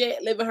private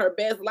jet, living her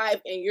best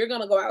life, and you're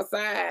gonna go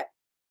outside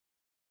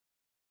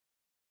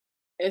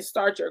and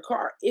start your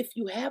car if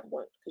you have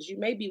one, because you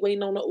may be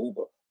waiting on an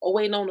Uber or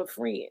waiting on a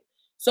friend.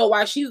 So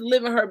while she's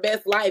living her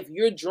best life,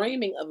 you're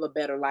dreaming of a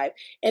better life.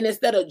 And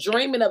instead of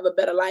dreaming of a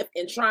better life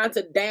and trying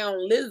to down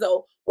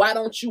Lizzo, why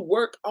don't you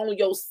work on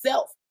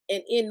yourself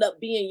and end up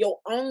being your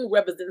own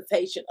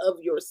representation of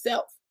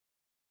yourself?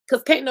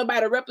 Because can't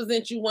nobody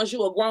represent you once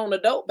you're a grown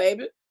adult,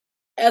 baby.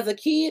 As a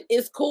kid,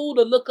 it's cool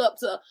to look up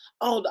to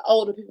all the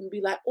older people and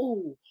be like,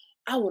 "Ooh,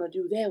 I want to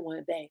do that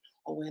one day."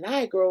 Or when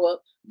I grow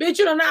up, bitch,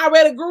 you done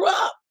already grew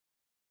up.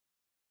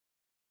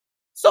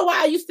 So why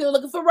are you still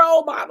looking for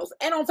role models?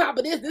 And on top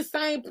of this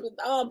same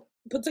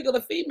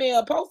particular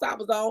female post I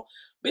was on,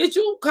 bitch,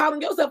 you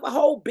calling yourself a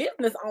whole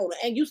business owner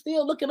and you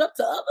still looking up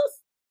to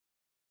others?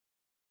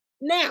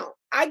 Now,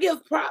 I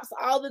give props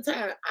all the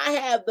time. I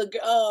have the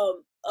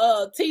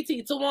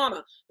TT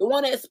Tawana, the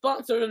one that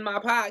sponsored my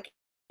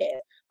podcast.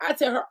 I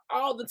tell her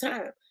all the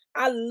time,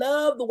 I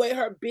love the way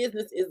her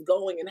business is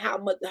going and how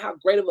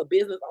great of a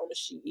business owner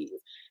she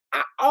is.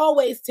 I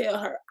always tell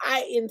her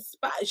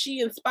she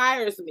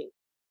inspires me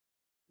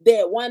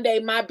that one day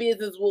my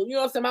business will, you know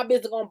what I'm saying, my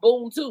business gonna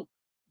boom too.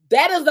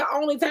 That is the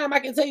only time I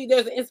can tell you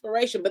there's an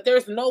inspiration, but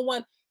there's no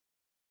one.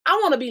 I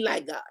want to be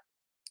like God.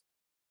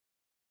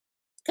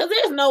 Because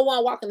there's no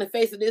one walking the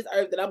face of this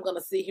earth that I'm going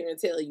to sit here and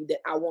tell you that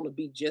I want to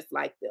be just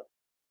like them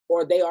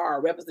or they are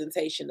a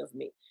representation of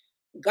me.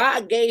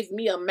 God gave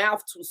me a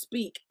mouth to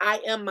speak. I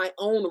am my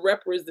own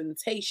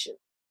representation.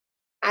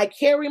 I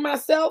carry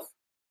myself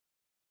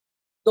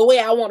the way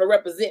I want to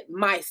represent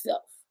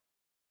myself.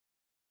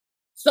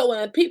 So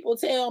when people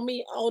tell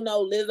me, "Oh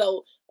no,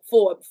 Lizzo,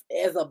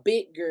 as a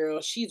big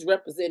girl, she's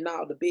representing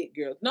all the big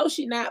girls." No,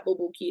 she not, Boo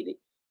Boo Kitty.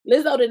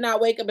 Lizzo did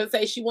not wake up and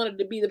say she wanted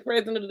to be the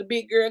president of the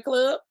big girl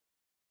club.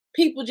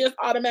 People just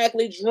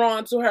automatically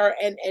drawn to her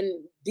and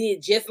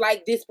did just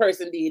like this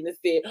person did and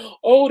said,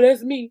 "Oh,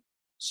 that's me.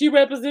 She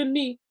represent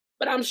me."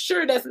 But I'm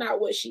sure that's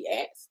not what she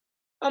asked.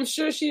 I'm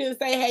sure she didn't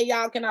say, "Hey,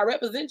 y'all, can I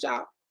represent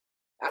y'all?"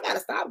 I got to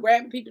stop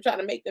grabbing people trying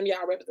to make them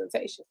y'all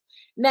representation.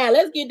 Now,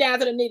 let's get down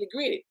to the nitty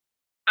gritty.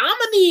 I'm going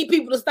to need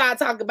people to start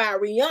talking about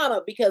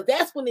Rihanna because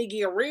that's when they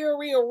get real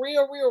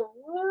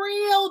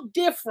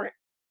different.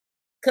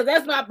 Because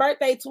that's my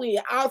birthday twin.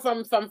 All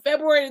from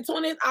February the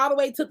 20th all the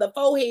way to the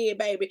forehead,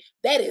 baby.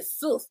 That is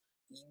sus.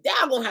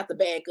 Y'all going to have to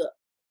back up.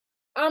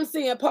 I'm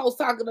seeing posts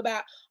talking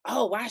about,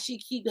 "Oh, why she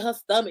keep her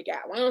stomach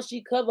out? Why don't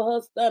she cover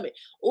her stomach?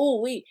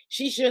 Oh,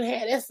 she shouldn't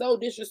have. That's so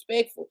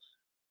disrespectful."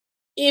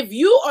 If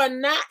you are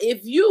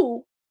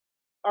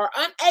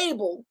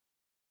unable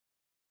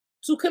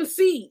to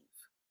conceive,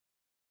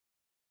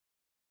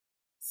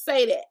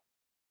 say that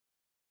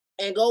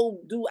and go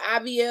do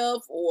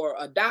IVF or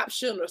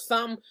adoption or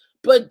something.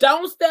 But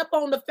don't step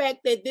on the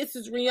fact that this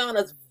is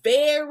Rihanna's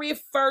very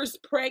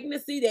first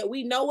pregnancy that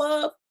we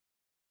know of.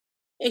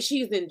 And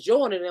she's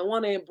enjoying it and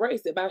want to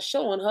embrace it by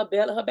showing her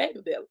belly, her baby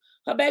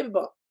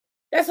bump.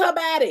 That's her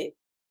body.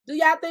 Do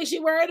y'all think she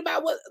worried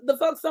about what the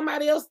fuck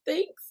somebody else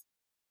thinks?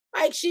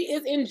 Like, she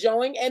is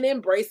enjoying and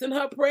embracing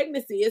her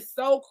pregnancy. It's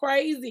so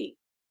crazy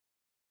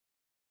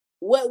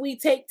what we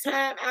take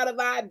time out of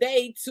our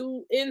day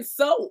to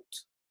insult.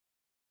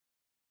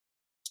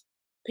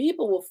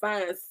 People will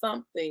find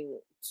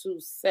something to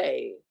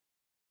say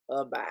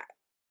about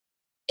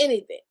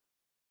anything.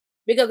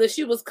 Because if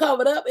she was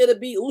covered up, it'll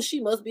be, "Oh,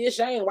 she must be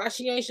ashamed. Why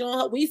she ain't showing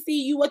her? We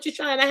see you. What you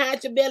trying to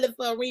hide your belly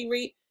for,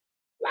 Riri?"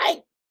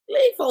 Like,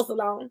 leave folks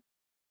alone.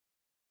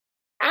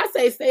 I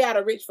say stay out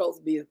of rich folks'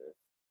 business.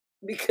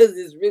 Because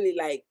it's really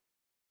like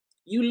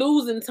you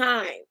losing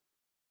time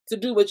to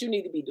do what you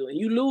need to be doing.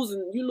 You lose.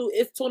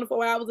 It's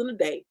 24 hours in a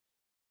day.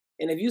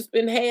 And if you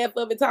spend half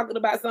of it talking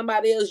about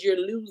somebody else, you're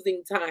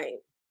losing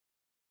time.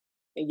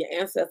 And your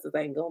ancestors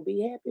ain't gonna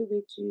be happy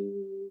with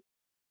you.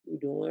 You're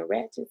doing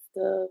ratchet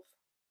stuff.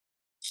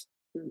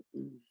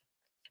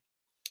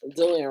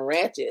 Doing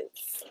ratchet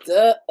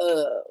stuff.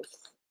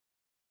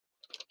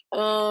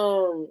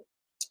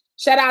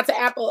 Shout out to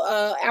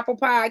Apple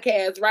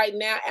Podcasts. Right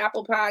now,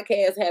 Apple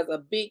Podcasts has a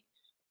big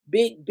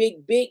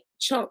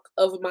chunk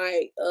of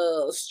my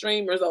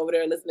streamers over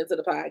there listening to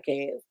the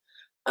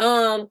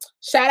podcast.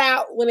 Shout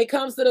out when it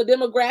comes to the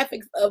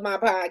demographics of my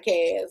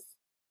podcast.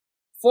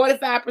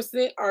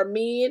 45% are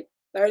men,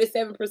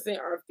 37%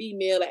 are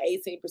female, and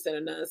 18%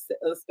 are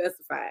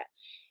non-specified.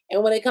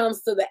 And when it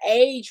comes to the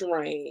age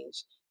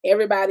range,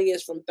 everybody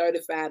is from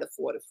 35 to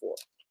 44.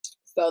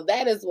 So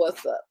that is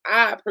what's up.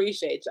 I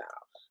appreciate y'all.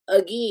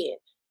 Again,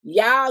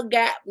 y'all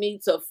got me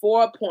to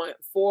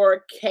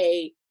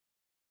 4.4K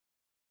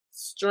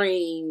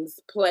streams,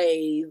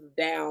 plays,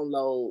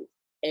 downloads.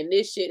 And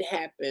this shit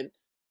happened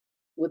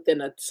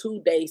within a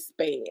 2-day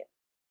span.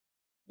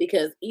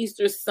 Because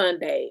Easter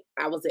Sunday,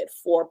 I was at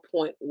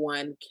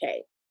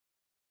 4.1K.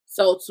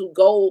 So to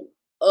go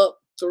up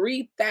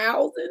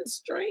 3,000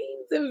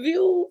 streams and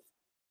views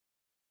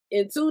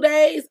in 2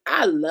 days,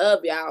 I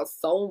love y'all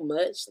so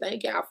much.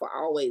 Thank y'all for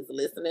always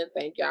listening.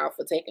 Thank y'all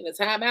for taking the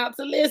time out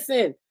to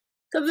listen.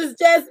 Because it's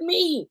just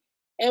me.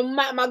 And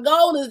my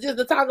goal is just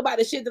to talk about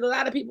the shit that a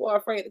lot of people are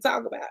afraid to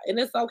talk about. And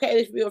it's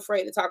okay to be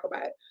afraid to talk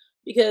about it.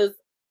 Because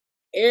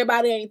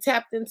everybody ain't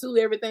tapped into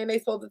everything they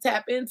supposed to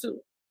tap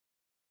into.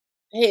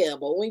 hell,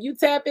 but when you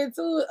tap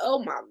into it, oh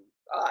my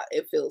God,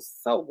 it feels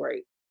so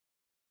great.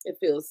 It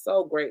feels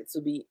so great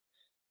to be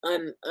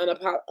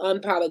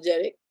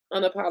unapologetic.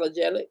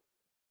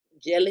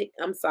 Jelly.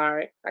 I'm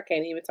sorry, I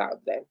can't even talk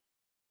today.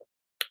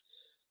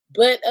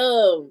 But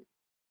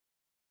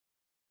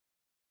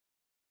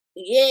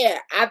yeah,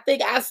 I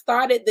think I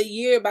started the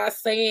year by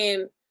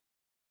saying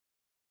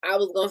I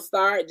was gonna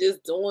start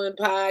just doing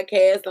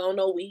podcasts on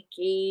the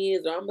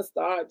weekends, or I'm gonna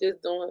start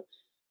just doing.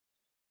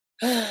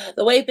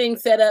 The way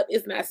things set up,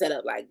 it's not set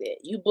up like that.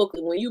 You book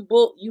when you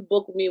book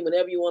with me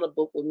whenever you want to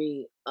book with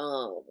me.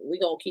 We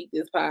gonna keep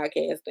this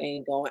podcast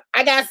thing going.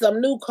 I got some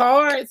new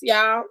cards,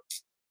 y'all,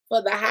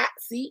 for the hot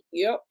seat.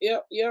 Yep.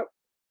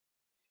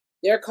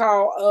 They're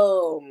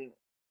called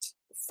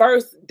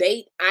first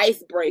date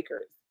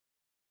icebreakers.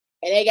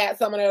 And they got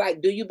some of there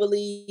like, do you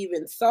believe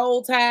in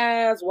soul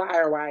ties? Why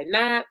or why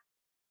not?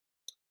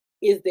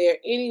 Is there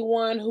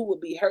anyone who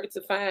would be hurt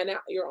to find out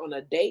you're on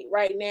a date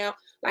right now?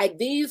 Like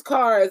these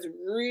cards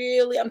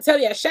really, I'm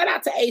telling you, shout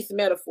out to Ace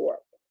Metaphor.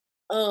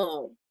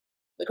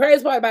 The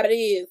crazy part about it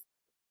is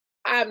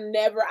I've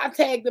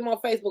tagged them on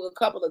Facebook a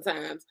couple of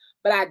times,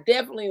 but I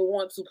definitely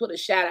want to put a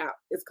shout out.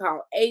 He's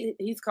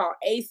called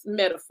Ace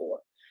Metaphor.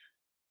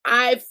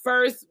 I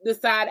first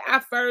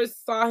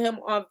saw him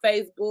on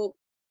Facebook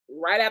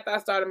right after I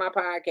started my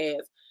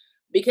podcast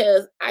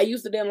because I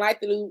used to didn't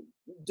like to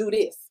do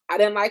this. I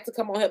didn't like to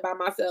come on here by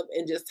myself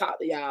and just talk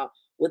to y'all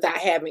without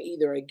having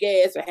either a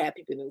guest or have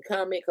people in the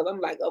comment because I'm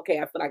like, okay,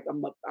 I feel like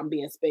I'm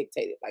being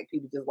spectated, like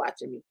people just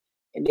watching me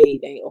and they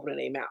ain't opening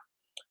their mouth.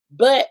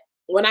 But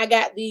when I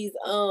got these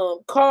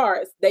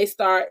cards, they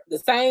start the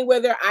same way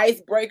they're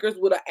icebreakers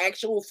with an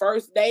actual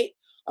first date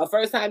or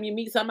first time you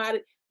meet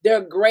somebody.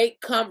 They're great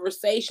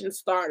conversation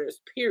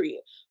starters,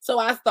 period. So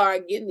I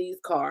started getting these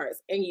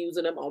cards and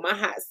using them on my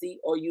hot seat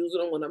or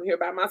using them when I'm here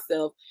by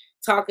myself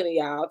talking to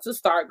y'all to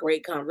start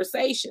great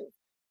conversations.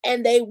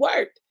 And they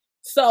worked.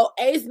 So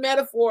Ace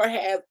Metaphor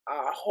has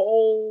a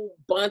whole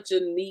bunch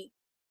of neat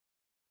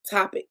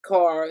topic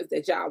cards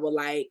that y'all would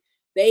like.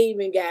 They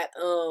even got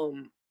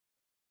the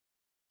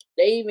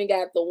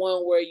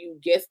one where you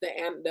guess the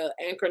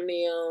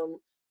acronym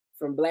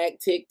from Black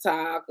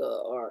TikTok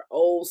or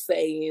old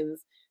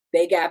sayings.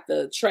 They got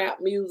the trap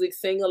music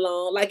sing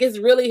along. Like it's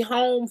really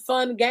home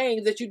fun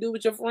games that you do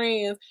with your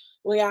friends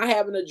when y'all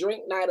having a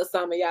drink night or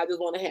something. Y'all just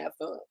want to have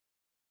fun.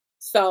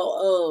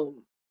 So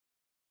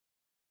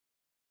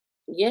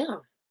yeah.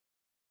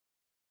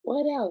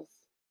 What else?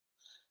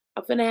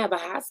 I'm finna have a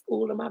high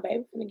school and my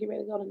baby finna get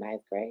ready to go to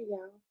ninth grade,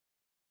 y'all.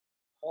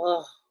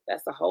 Oh,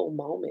 that's a whole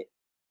moment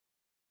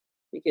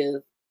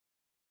because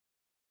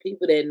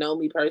people that know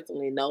me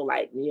personally know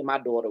like me and my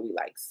daughter, we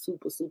like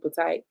super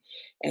tight.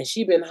 And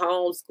she been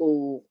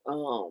homeschooled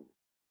for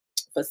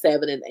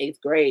 7th and 8th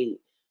grade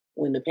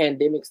when the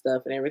pandemic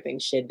stuff and everything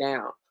shut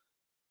down.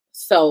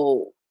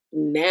 So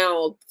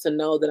now to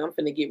know that I'm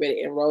finna get ready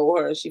to enroll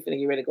her, she finna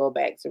get ready to go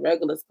back to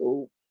regular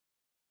school,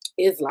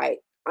 it's like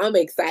I'm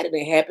excited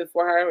and happy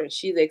for her, and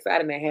she's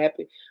excited and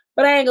happy.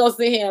 But I ain't gonna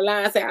sit here and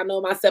lie and say I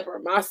know my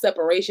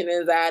separation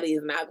anxiety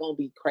is not gonna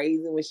be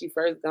crazy when she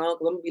first gone.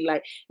 Cause I'm gonna be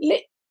like,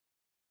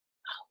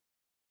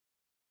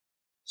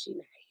 she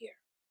not here.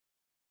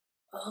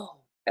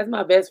 Oh, that's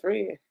my best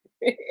friend.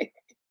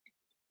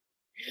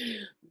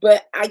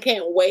 But I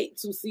can't wait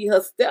to see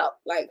her step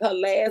like her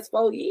last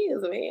 4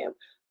 years, man.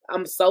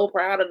 I'm so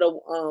proud of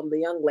the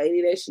young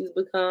lady that she's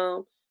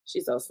become.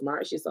 She's so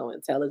smart, she's so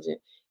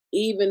intelligent.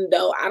 Even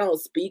though I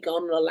don't speak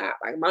on it a lot,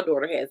 like my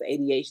daughter has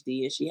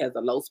ADHD and she has a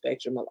low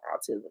spectrum of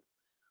autism.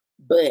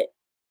 But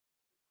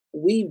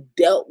we've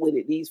dealt with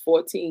it these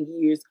 14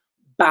 years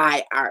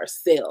by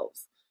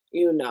ourselves.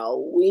 You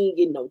know, we ain't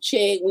getting no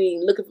check. We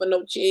ain't looking for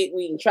no check.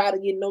 We ain't try to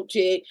get no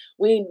check.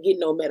 We ain't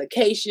getting no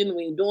medication.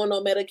 We ain't doing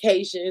no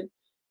medication.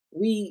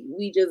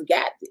 We just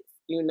got this.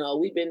 You know,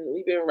 we've been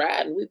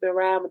riding. We've been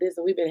riding with this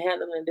and we've been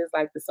handling this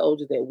like the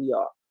soldiers that we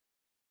are.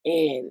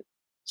 And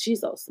she's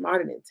so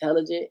smart and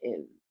intelligent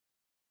and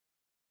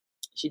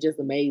she just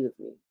amazes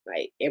me.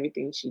 Like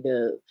everything she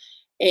does.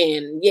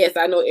 And yes,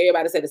 I know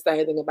everybody said the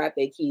same thing about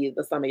their kids,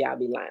 but some of y'all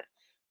be lying.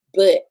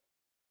 But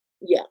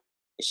yeah,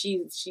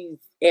 she's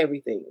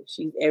everything.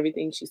 She's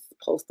everything she's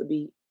supposed to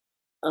be.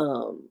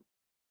 Um,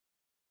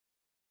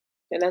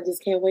 and I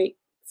just can't wait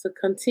to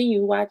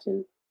continue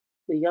watching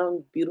the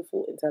young,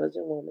 beautiful,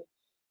 intelligent woman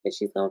that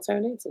she's gonna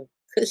turn into.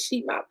 Cause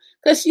she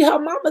her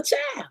mama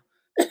child.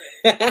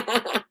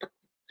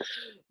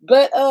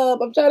 But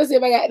I'm trying to see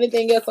if I got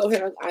anything else over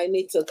here I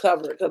need to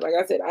cover. Because like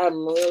I said,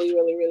 I'm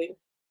really.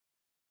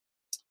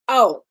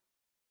 Oh,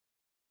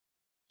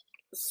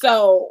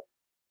 so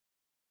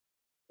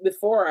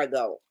before I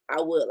go, I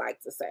would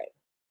like to say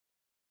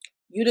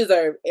you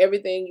deserve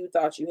everything you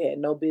thought you had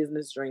no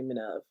business dreaming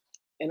of.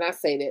 And I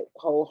say that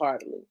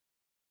wholeheartedly.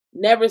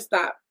 Never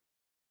stop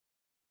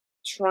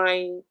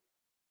trying,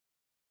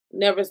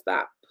 never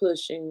stop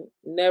pushing,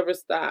 never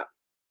stop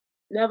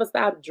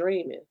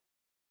dreaming.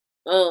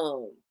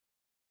 Um,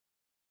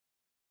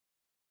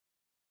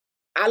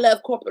 I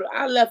left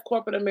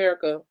corporate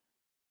America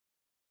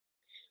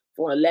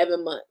for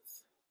 11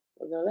 months.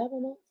 Was it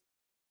 11 months?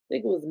 I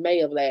think it was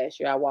May of last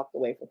year. I walked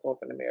away from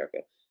corporate America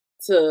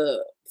to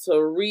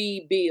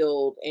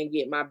rebuild and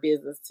get my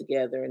business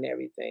together and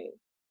everything.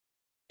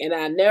 And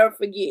I never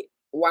forget,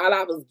 while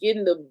I was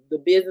getting the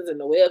business and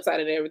the website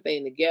and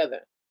everything together,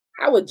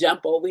 I would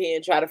jump over here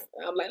and try to.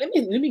 I'm like, let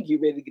me get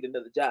ready to get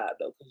another job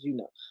though, because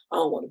I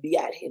don't want to be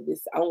out here.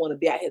 I don't want to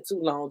be out here too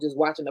long just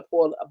watching a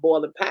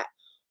boiling pot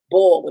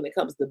boil when it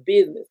comes to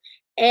business.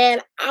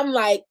 And I'm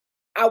like,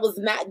 I was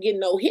not getting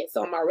no hits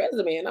on my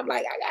resume, and I'm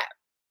like, I got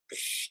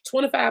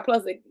 25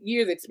 plus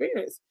years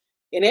experience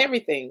in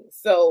everything.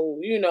 So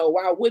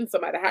why wouldn't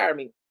somebody hire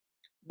me?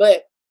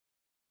 But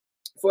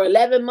for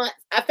 11 months,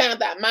 I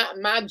found out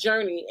my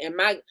journey and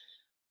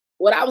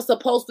what I was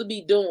supposed to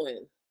be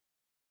doing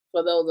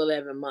for those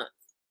 11 months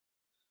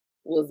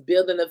was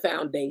building a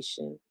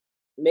foundation,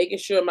 making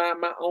sure my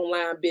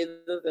online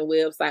business and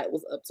website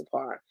was up to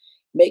par,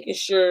 making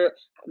sure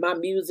my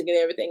music and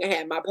everything, I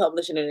had my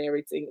publishing and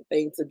everything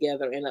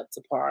together and up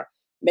to par,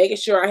 making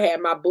sure I had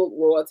my book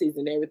royalties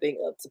and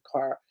everything up to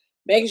par,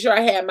 making sure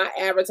I had my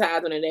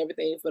advertising and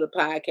everything for the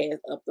podcast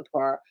up to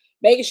par,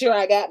 making sure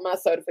I got my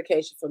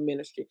certification for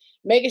ministry,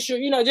 making sure,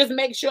 just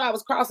make sure I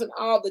was crossing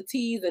all the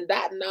T's and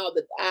dotting all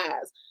the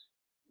I's.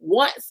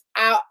 Once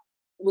I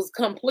was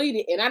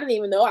completed, and I didn't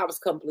even know I was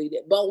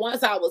completed, but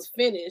once I was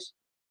finished,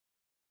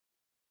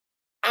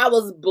 I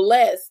was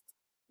blessed,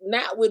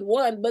 not with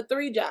one, but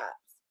 3 jobs.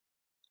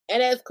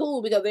 And that's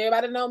cool because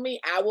everybody know me.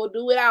 I will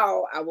do it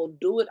all. I will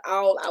do it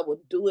all. I will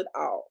do it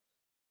all.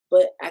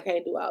 But I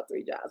can't do all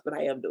 3 jobs, but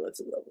I am doing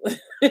 2 of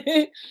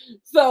them.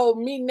 So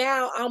me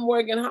now, I'm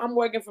working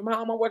from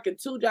home. I'm working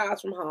 2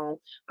 jobs from home.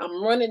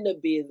 I'm running the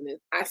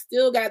business. I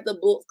still got the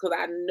books because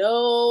I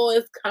know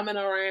it's coming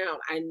around.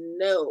 I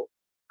know.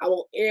 I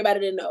want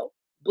everybody to know.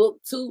 Book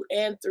 2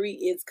 and 3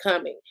 is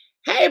coming.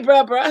 Hey,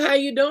 bro, how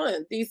you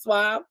doing?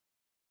 D-Swab.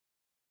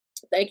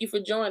 Thank you for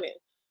joining.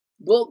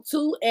 Book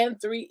 2 and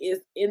 3 is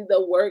in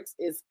the works.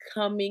 Is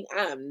coming.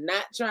 I'm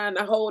not trying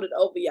to hold it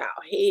over y'all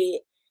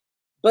head.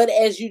 But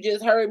as you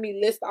just heard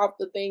me list off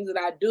the things that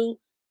I do,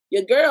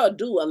 your girl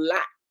do a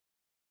lot.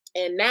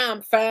 And now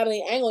I'm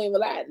finally, I ain't gonna even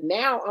lie,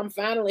 now I'm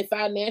finally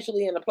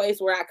financially in a place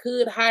where I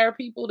could hire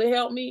people to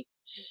help me.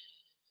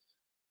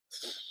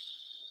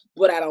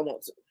 But I don't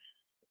want to.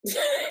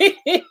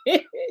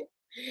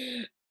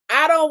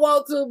 I don't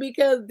want to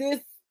because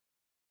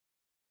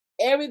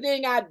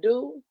everything I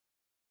do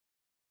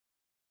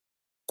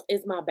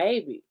is my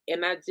baby.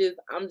 And I'm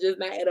just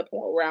not at a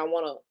point where I don't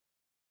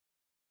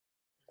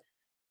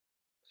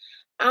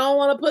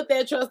want to put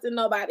that trust in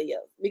nobody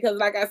else because,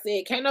 like I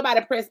said, can't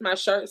nobody press my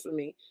shirts for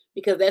me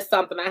because that's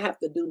something I have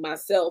to do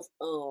myself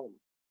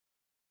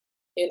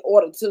in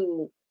order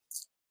to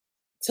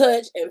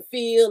touch and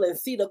feel and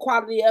see the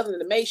quality of it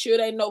and to make sure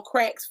there ain't no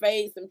cracks,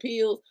 fades, and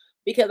peels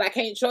because I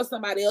can't trust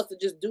somebody else to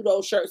just do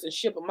those shirts and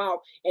ship them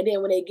off. And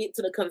then when they get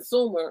to the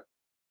consumer,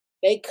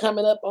 they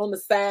coming up on the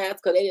sides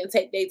because they didn't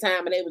take their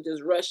time and they were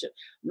just rushing.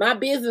 My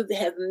business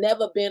has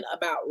never been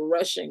about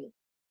rushing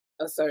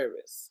a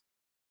service.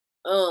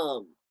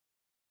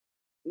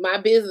 My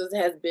business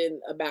has been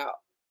about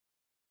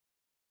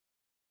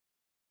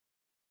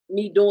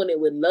me doing it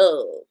with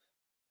love,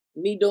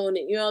 me doing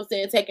it, you know what I'm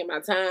saying?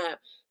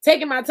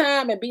 Taking my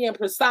time and being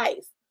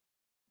precise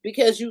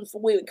because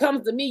when it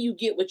comes to me, you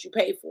get what you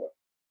pay for.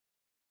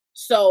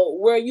 So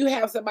where you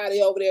have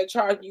somebody over there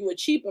charging you a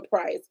cheaper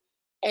price,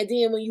 and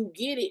then when you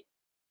get it,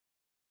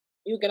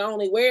 you can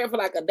only wear it for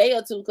like a day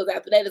or two because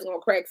after that it's gonna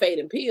crack, fade,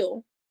 and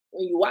peel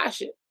when you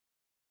wash it.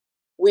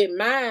 With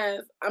mine,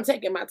 I'm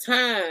taking my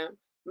time.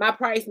 My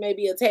price may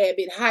be a tad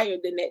bit higher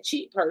than that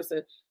cheap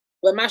person,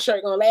 but my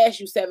shirt gonna last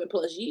you 7+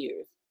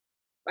 years.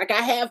 Like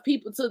I have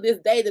people to this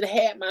day that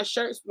had my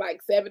shirts for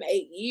like 7,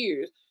 8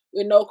 years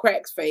with no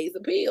cracks, fades,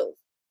 or peels.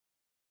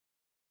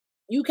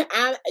 You can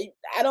I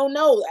don't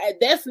know.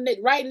 That's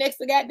right next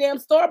to goddamn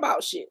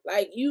store-bought shit.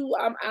 Like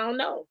I don't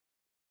know.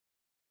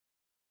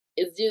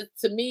 It's just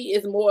to me,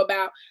 it's more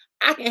about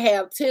I can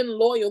have 10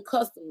 loyal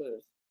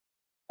customers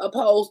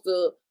opposed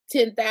to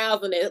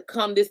 10,000 that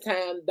come this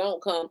time,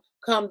 don't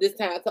come this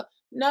time.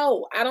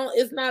 No, I don't.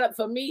 It's not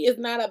for me. It's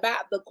not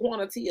about the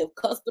quantity of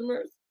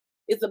customers.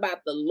 It's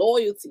about the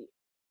loyalty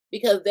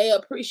because they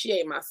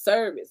appreciate my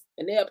service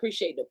and they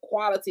appreciate the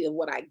quality of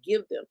what I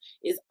give them.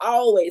 It's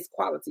always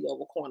quality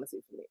over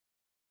quantity for me.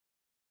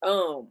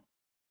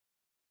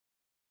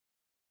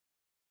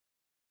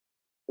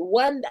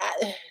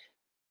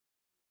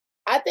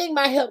 I think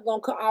my help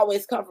gonna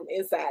always come from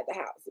inside the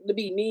house. To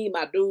be me,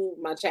 my dude,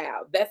 my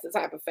child. That's the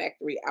type of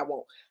factory I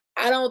want.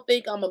 I don't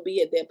think I'm gonna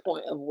be at that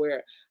point of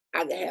where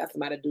I can have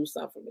somebody do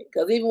something for me.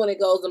 Because even when it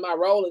goes to my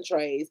rolling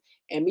trays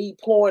and me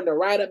pouring the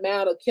right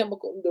amount of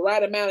chemical, the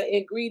right amount of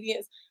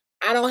ingredients,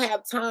 I don't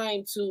have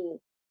time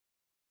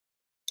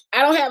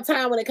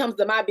when it comes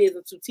to my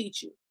business to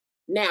teach you.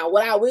 Now,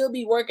 what I will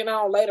be working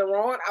on later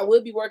on, I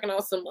will be working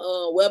on some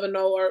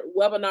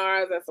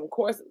webinars and some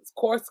course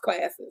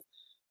classes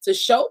to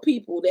show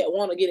people that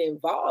want to get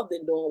involved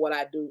in doing what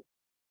I do,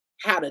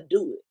 how to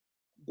do it.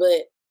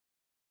 But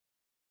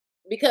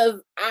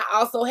because I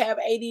also have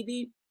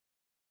ADD,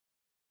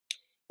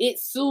 it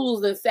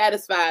soothes and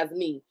satisfies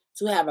me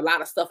to have a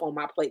lot of stuff on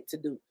my plate to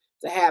do,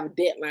 to have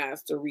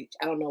deadlines to reach.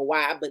 I don't know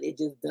why, but it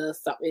just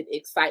does something. It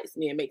excites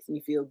me and makes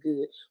me feel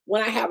good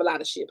when I have a lot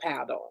of shit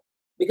piled on,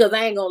 because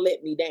I ain't gonna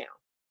let me down.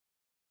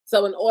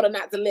 So in order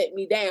not to let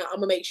me down, I'm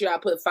gonna make sure I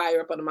put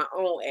fire up under my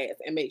own ass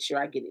and make sure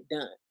I get it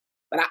done.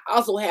 But I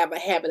also have a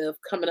habit of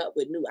coming up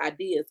with new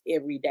ideas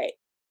every day.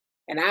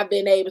 And I've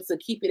been able to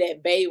keep it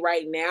at bay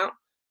right now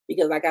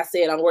because, like I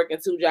said, I'm working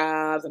 2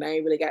 jobs and I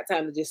ain't really got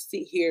time to just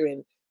sit here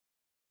and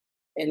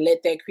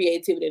let that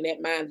creativity and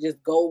that mind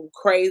just go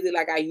crazy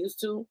like I used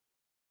to.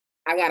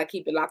 I got to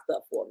keep it locked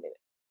up for a minute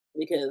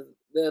because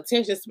the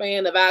attention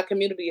span of our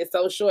community is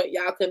so short.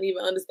 Y'all couldn't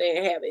even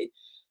understand half it.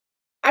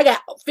 I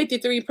got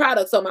 53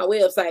 products on my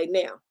website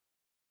now,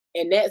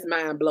 and that's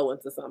mind blowing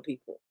to some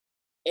people.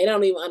 They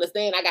don't even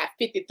understand. I got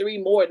 53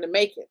 more in the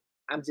making.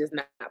 I'm just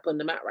not putting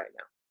them out right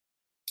now.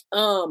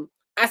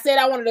 I said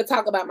I wanted to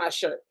talk about my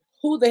shirt.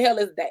 Who the hell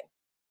is they?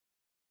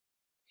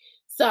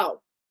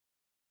 So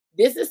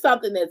this is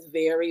something that's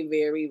very,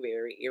 very,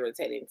 very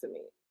irritating to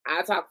me.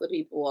 I talk to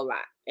people a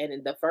lot,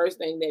 and the first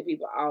thing that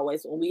people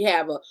always,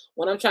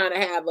 when I'm trying to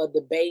have a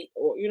debate,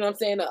 or you know what I'm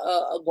saying,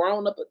 a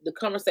grown up the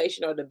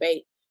conversation or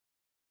debate,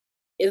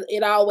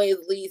 it always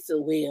leads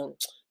to, well,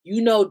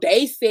 you know,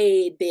 they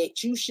said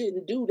that you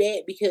shouldn't do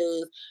that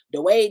because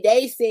the way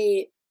they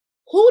said.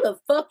 Who the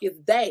fuck is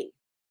they?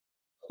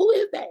 Who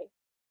is they?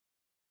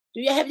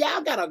 Have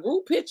y'all got a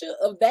group picture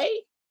of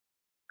they?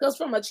 Because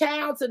from a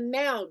child to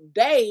now,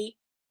 they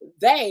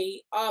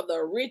are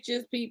the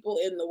richest people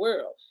in the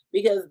world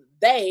because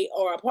they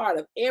are a part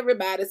of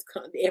everybody's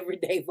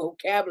everyday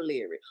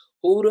vocabulary.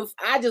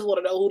 I just want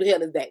to know who the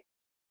hell is they.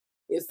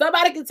 If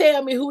somebody can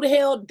tell me who the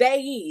hell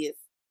they is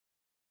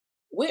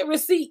with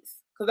receipts,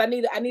 because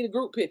I need a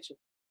group picture.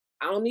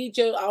 I don't need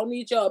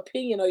your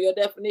opinion or your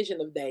definition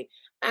of they.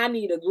 I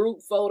need a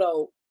group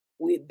photo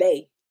with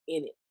they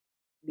in it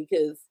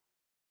because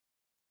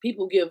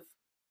people give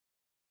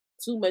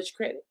too much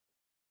credit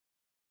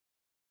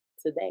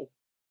today.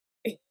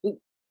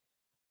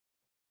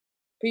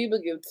 People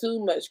give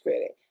too much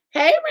credit.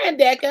 Hey,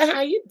 Randeka,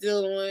 how you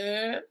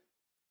doing?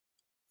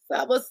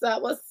 What's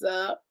up? What's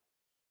up?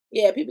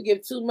 Yeah, people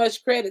give too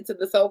much credit to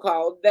the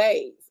so-called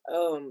days.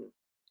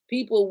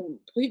 People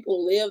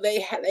live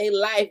they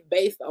life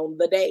based on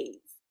the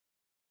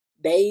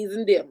days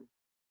and them.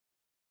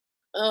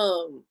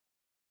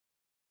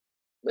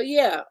 But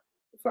yeah,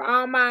 for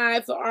all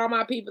my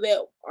people that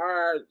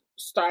are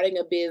starting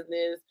a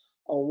business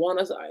or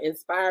want to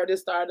inspired to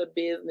start a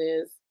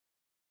business,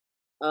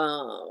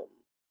 um,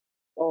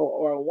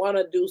 or want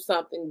to do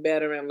something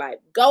better in life,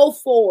 go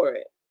for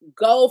it.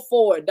 Go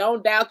for it.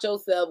 Don't doubt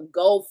yourself.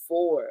 Go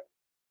for it.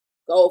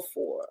 Go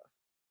for it.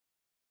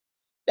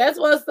 That's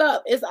what's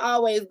up. It's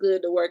always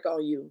good to work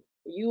on you.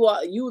 You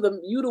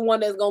the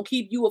one that's gonna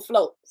keep you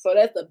afloat. So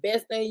that's the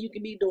best thing you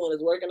can be doing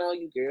is working on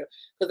you, girl.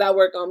 Because I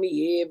work on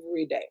me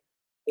every day.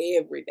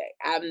 Every day.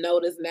 I've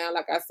noticed now,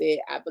 like I said,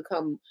 I've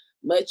become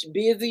much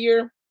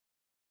busier.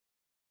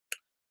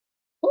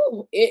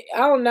 I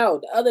don't know.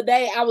 The other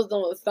day I was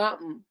doing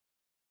something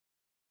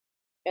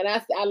and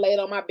I laid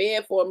on my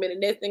bed for a minute.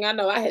 Next thing I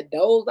know, I had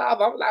dozed off.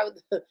 I was like,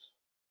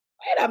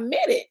 wait a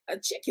minute, a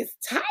chick is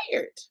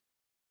tired.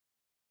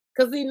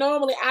 Because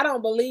normally I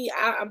don't believe,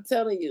 I'm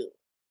telling you,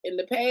 in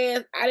the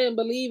past, I didn't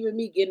believe in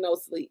me getting no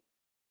sleep.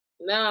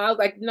 Nah, I was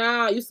like,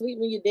 nah, you sleep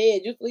when you're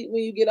dead. You sleep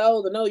when you get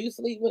older. No, you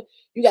sleep when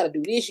you got to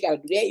do this, you got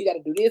to do that, you got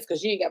to do this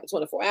because you ain't got the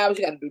 24 hours.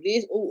 You got to do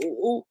this. Ooh,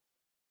 ooh, ooh.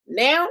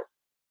 Now,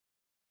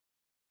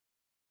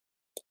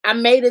 I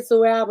made it to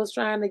where I was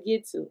trying to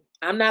get to.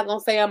 I'm not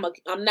gonna say I'm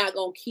not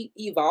gonna keep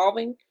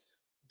evolving,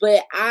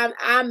 but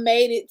I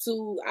made it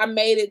to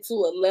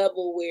a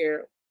level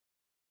where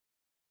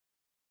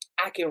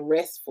I can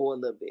rest for a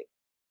little bit.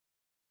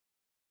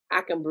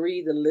 I can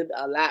breathe a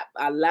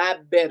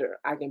lot better.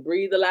 I can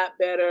breathe a lot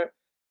better.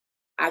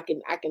 I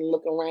can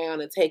look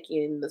around and take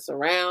in the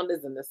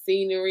surroundings and the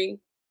scenery.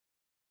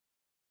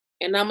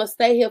 And I'm gonna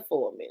stay here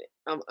for a minute.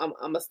 I'm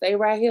gonna stay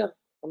right here.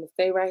 I'm gonna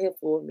stay right here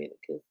for a minute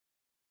because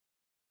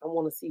I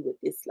want to see what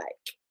this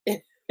like.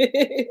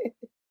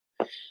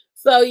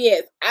 So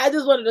yes, I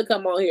just wanted to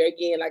come on here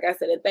again, like I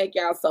said, and thank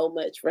y'all so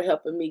much for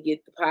helping me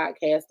get the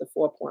podcast to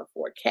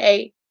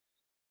 4.4K.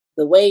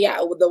 The way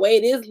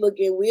it is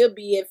looking, we'll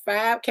be at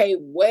 5K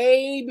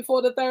way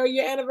before the 3rd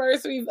year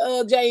anniversary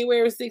of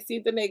January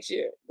 16th of next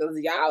year. Because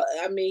y'all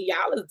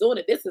is doing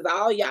it. This is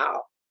all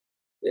y'all.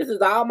 This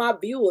is all my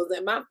viewers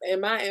and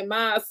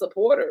my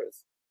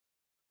supporters.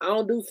 I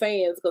don't do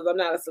fans because I'm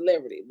not a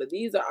celebrity, but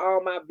these are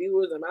all my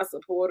viewers and my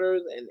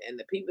supporters and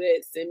the people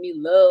that send me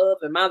love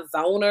and my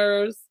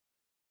zoners.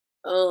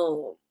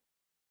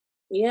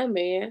 Yeah,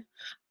 man.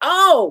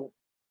 Oh,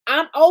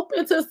 I'm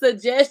open to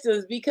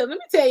suggestions because let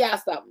me tell y'all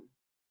something.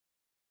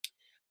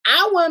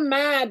 I wouldn't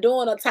mind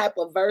doing a type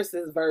of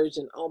versus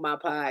version on my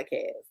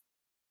podcast.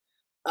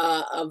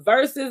 A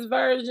versus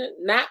version,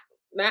 not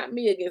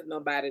me against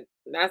nobody.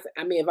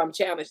 If I'm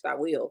challenged, I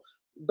will.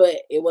 But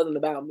it wasn't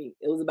about me.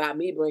 It was about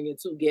me bringing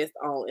 2 guests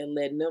on and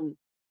letting them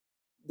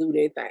do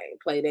their thing,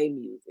 play their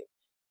music.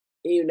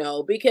 You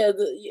know, because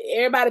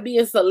everybody be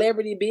in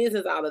celebrity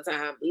business all the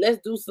time.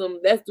 Let's do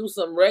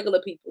some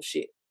regular people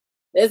shit.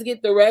 Let's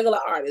get the regular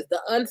artists,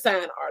 the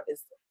unsigned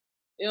artists.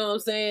 You know what I'm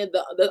saying?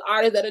 The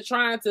artists that are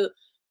trying to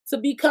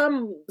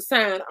become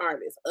signed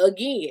artists.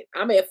 Again,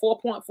 I'm at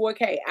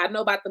 4.4K. I know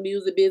about the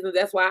music business.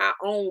 That's why I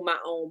own my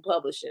own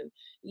publishing.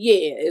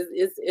 Yeah,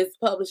 it's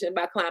publishing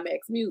by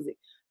Climax Music.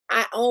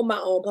 I own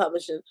my own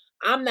publishing.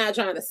 I'm not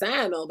trying to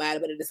sign nobody,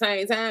 but at the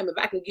same time, if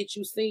I can get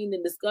you seen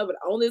and discovered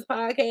on this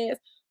podcast,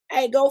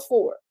 hey, go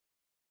for it.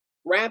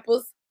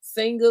 Rappers,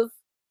 singers,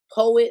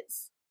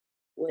 poets,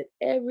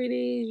 whatever it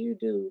is you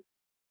do,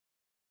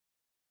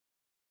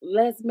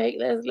 let's make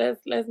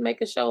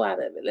a show out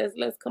of it.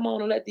 Let's come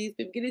on and let these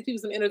people get these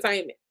people some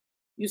entertainment.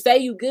 You say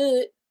you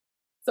good,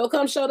 so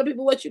come show the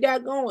people what you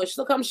got going.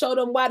 So come show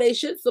them why they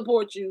should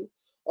support you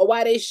or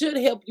why they should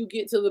help you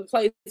get to the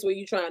place where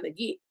you're trying to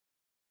get.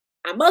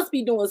 I must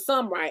be doing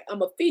something right.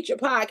 I'm a featured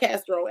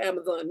podcaster on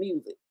Amazon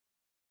Music.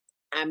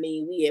 I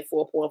mean, we at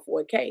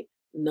 4.4K.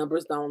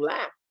 Numbers don't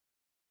lie.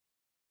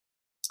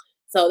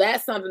 So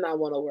that's something I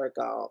want to work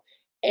on.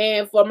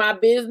 And for my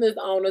business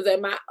owners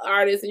and my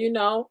artists,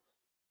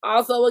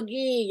 also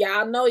again,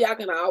 y'all know y'all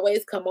can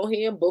always come on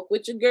here and book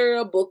with your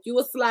girl, book you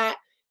a slot,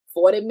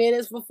 40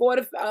 minutes for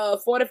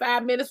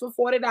 45 minutes for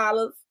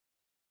 $40,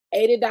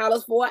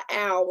 $80 for an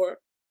hour.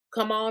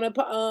 Come on and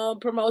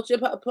promote your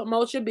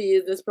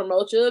business,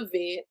 promote your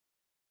event.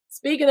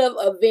 Speaking of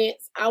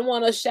events, I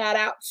want to shout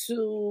out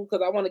to,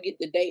 because I want to get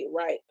the date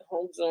right.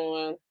 Hold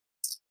on.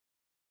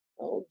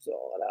 I want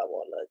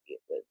to get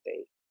the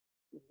date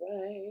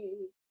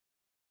right.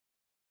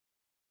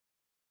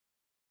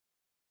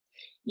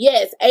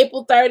 Yes,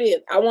 April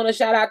 30th. I want to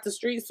shout out to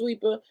Street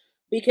Sweeper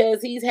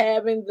because he's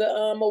having the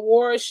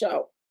award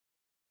show.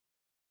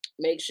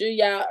 Make sure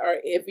y'all are,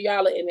 if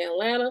y'all are in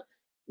Atlanta,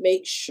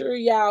 make sure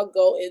y'all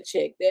go and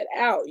check that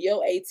out. Yo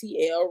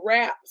ATL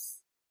Raps.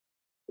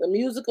 The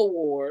Music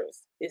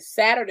Awards is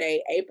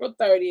Saturday, April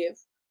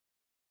 30th.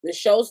 The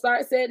show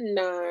starts at 9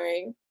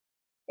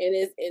 and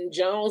it's in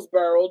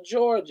Jonesboro,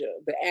 Georgia.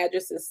 The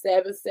address is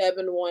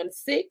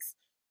 7716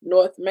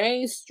 North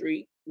Main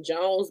Street,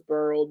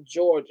 Jonesboro,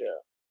 Georgia.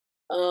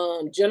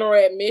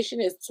 General admission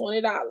is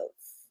 $20.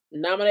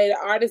 Nominated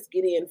artists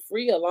get in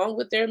free along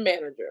with their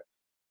manager.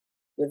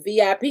 The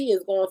VIP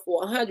is going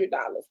for $100.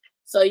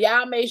 So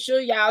y'all make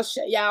sure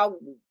y'all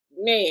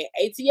man,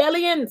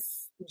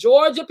 ATLians,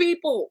 Georgia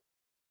people,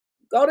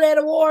 go to that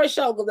award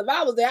show. Because if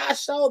I was there, I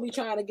sure be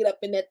trying to get up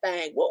in that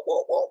thing. Whoop,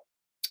 whoop, whoop.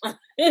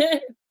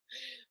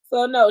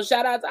 So no,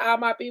 shout out to all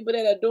my people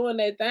that are doing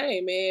their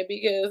thing, man,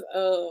 because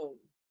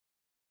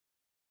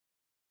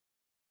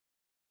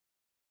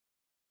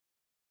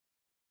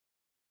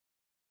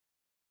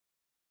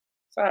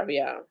sorry,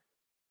 y'all.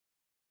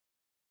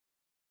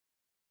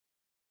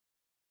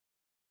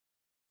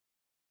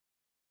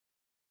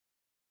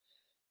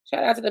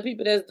 Shout out to the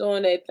people that's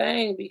doing their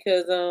thing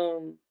because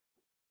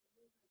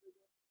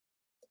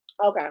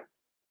okay.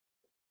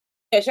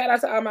 Yeah, shout out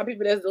to all my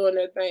people that's doing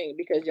their thing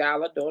because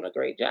y'all are doing a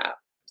great job.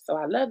 So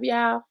I love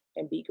y'all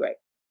and be great.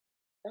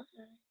 Bye.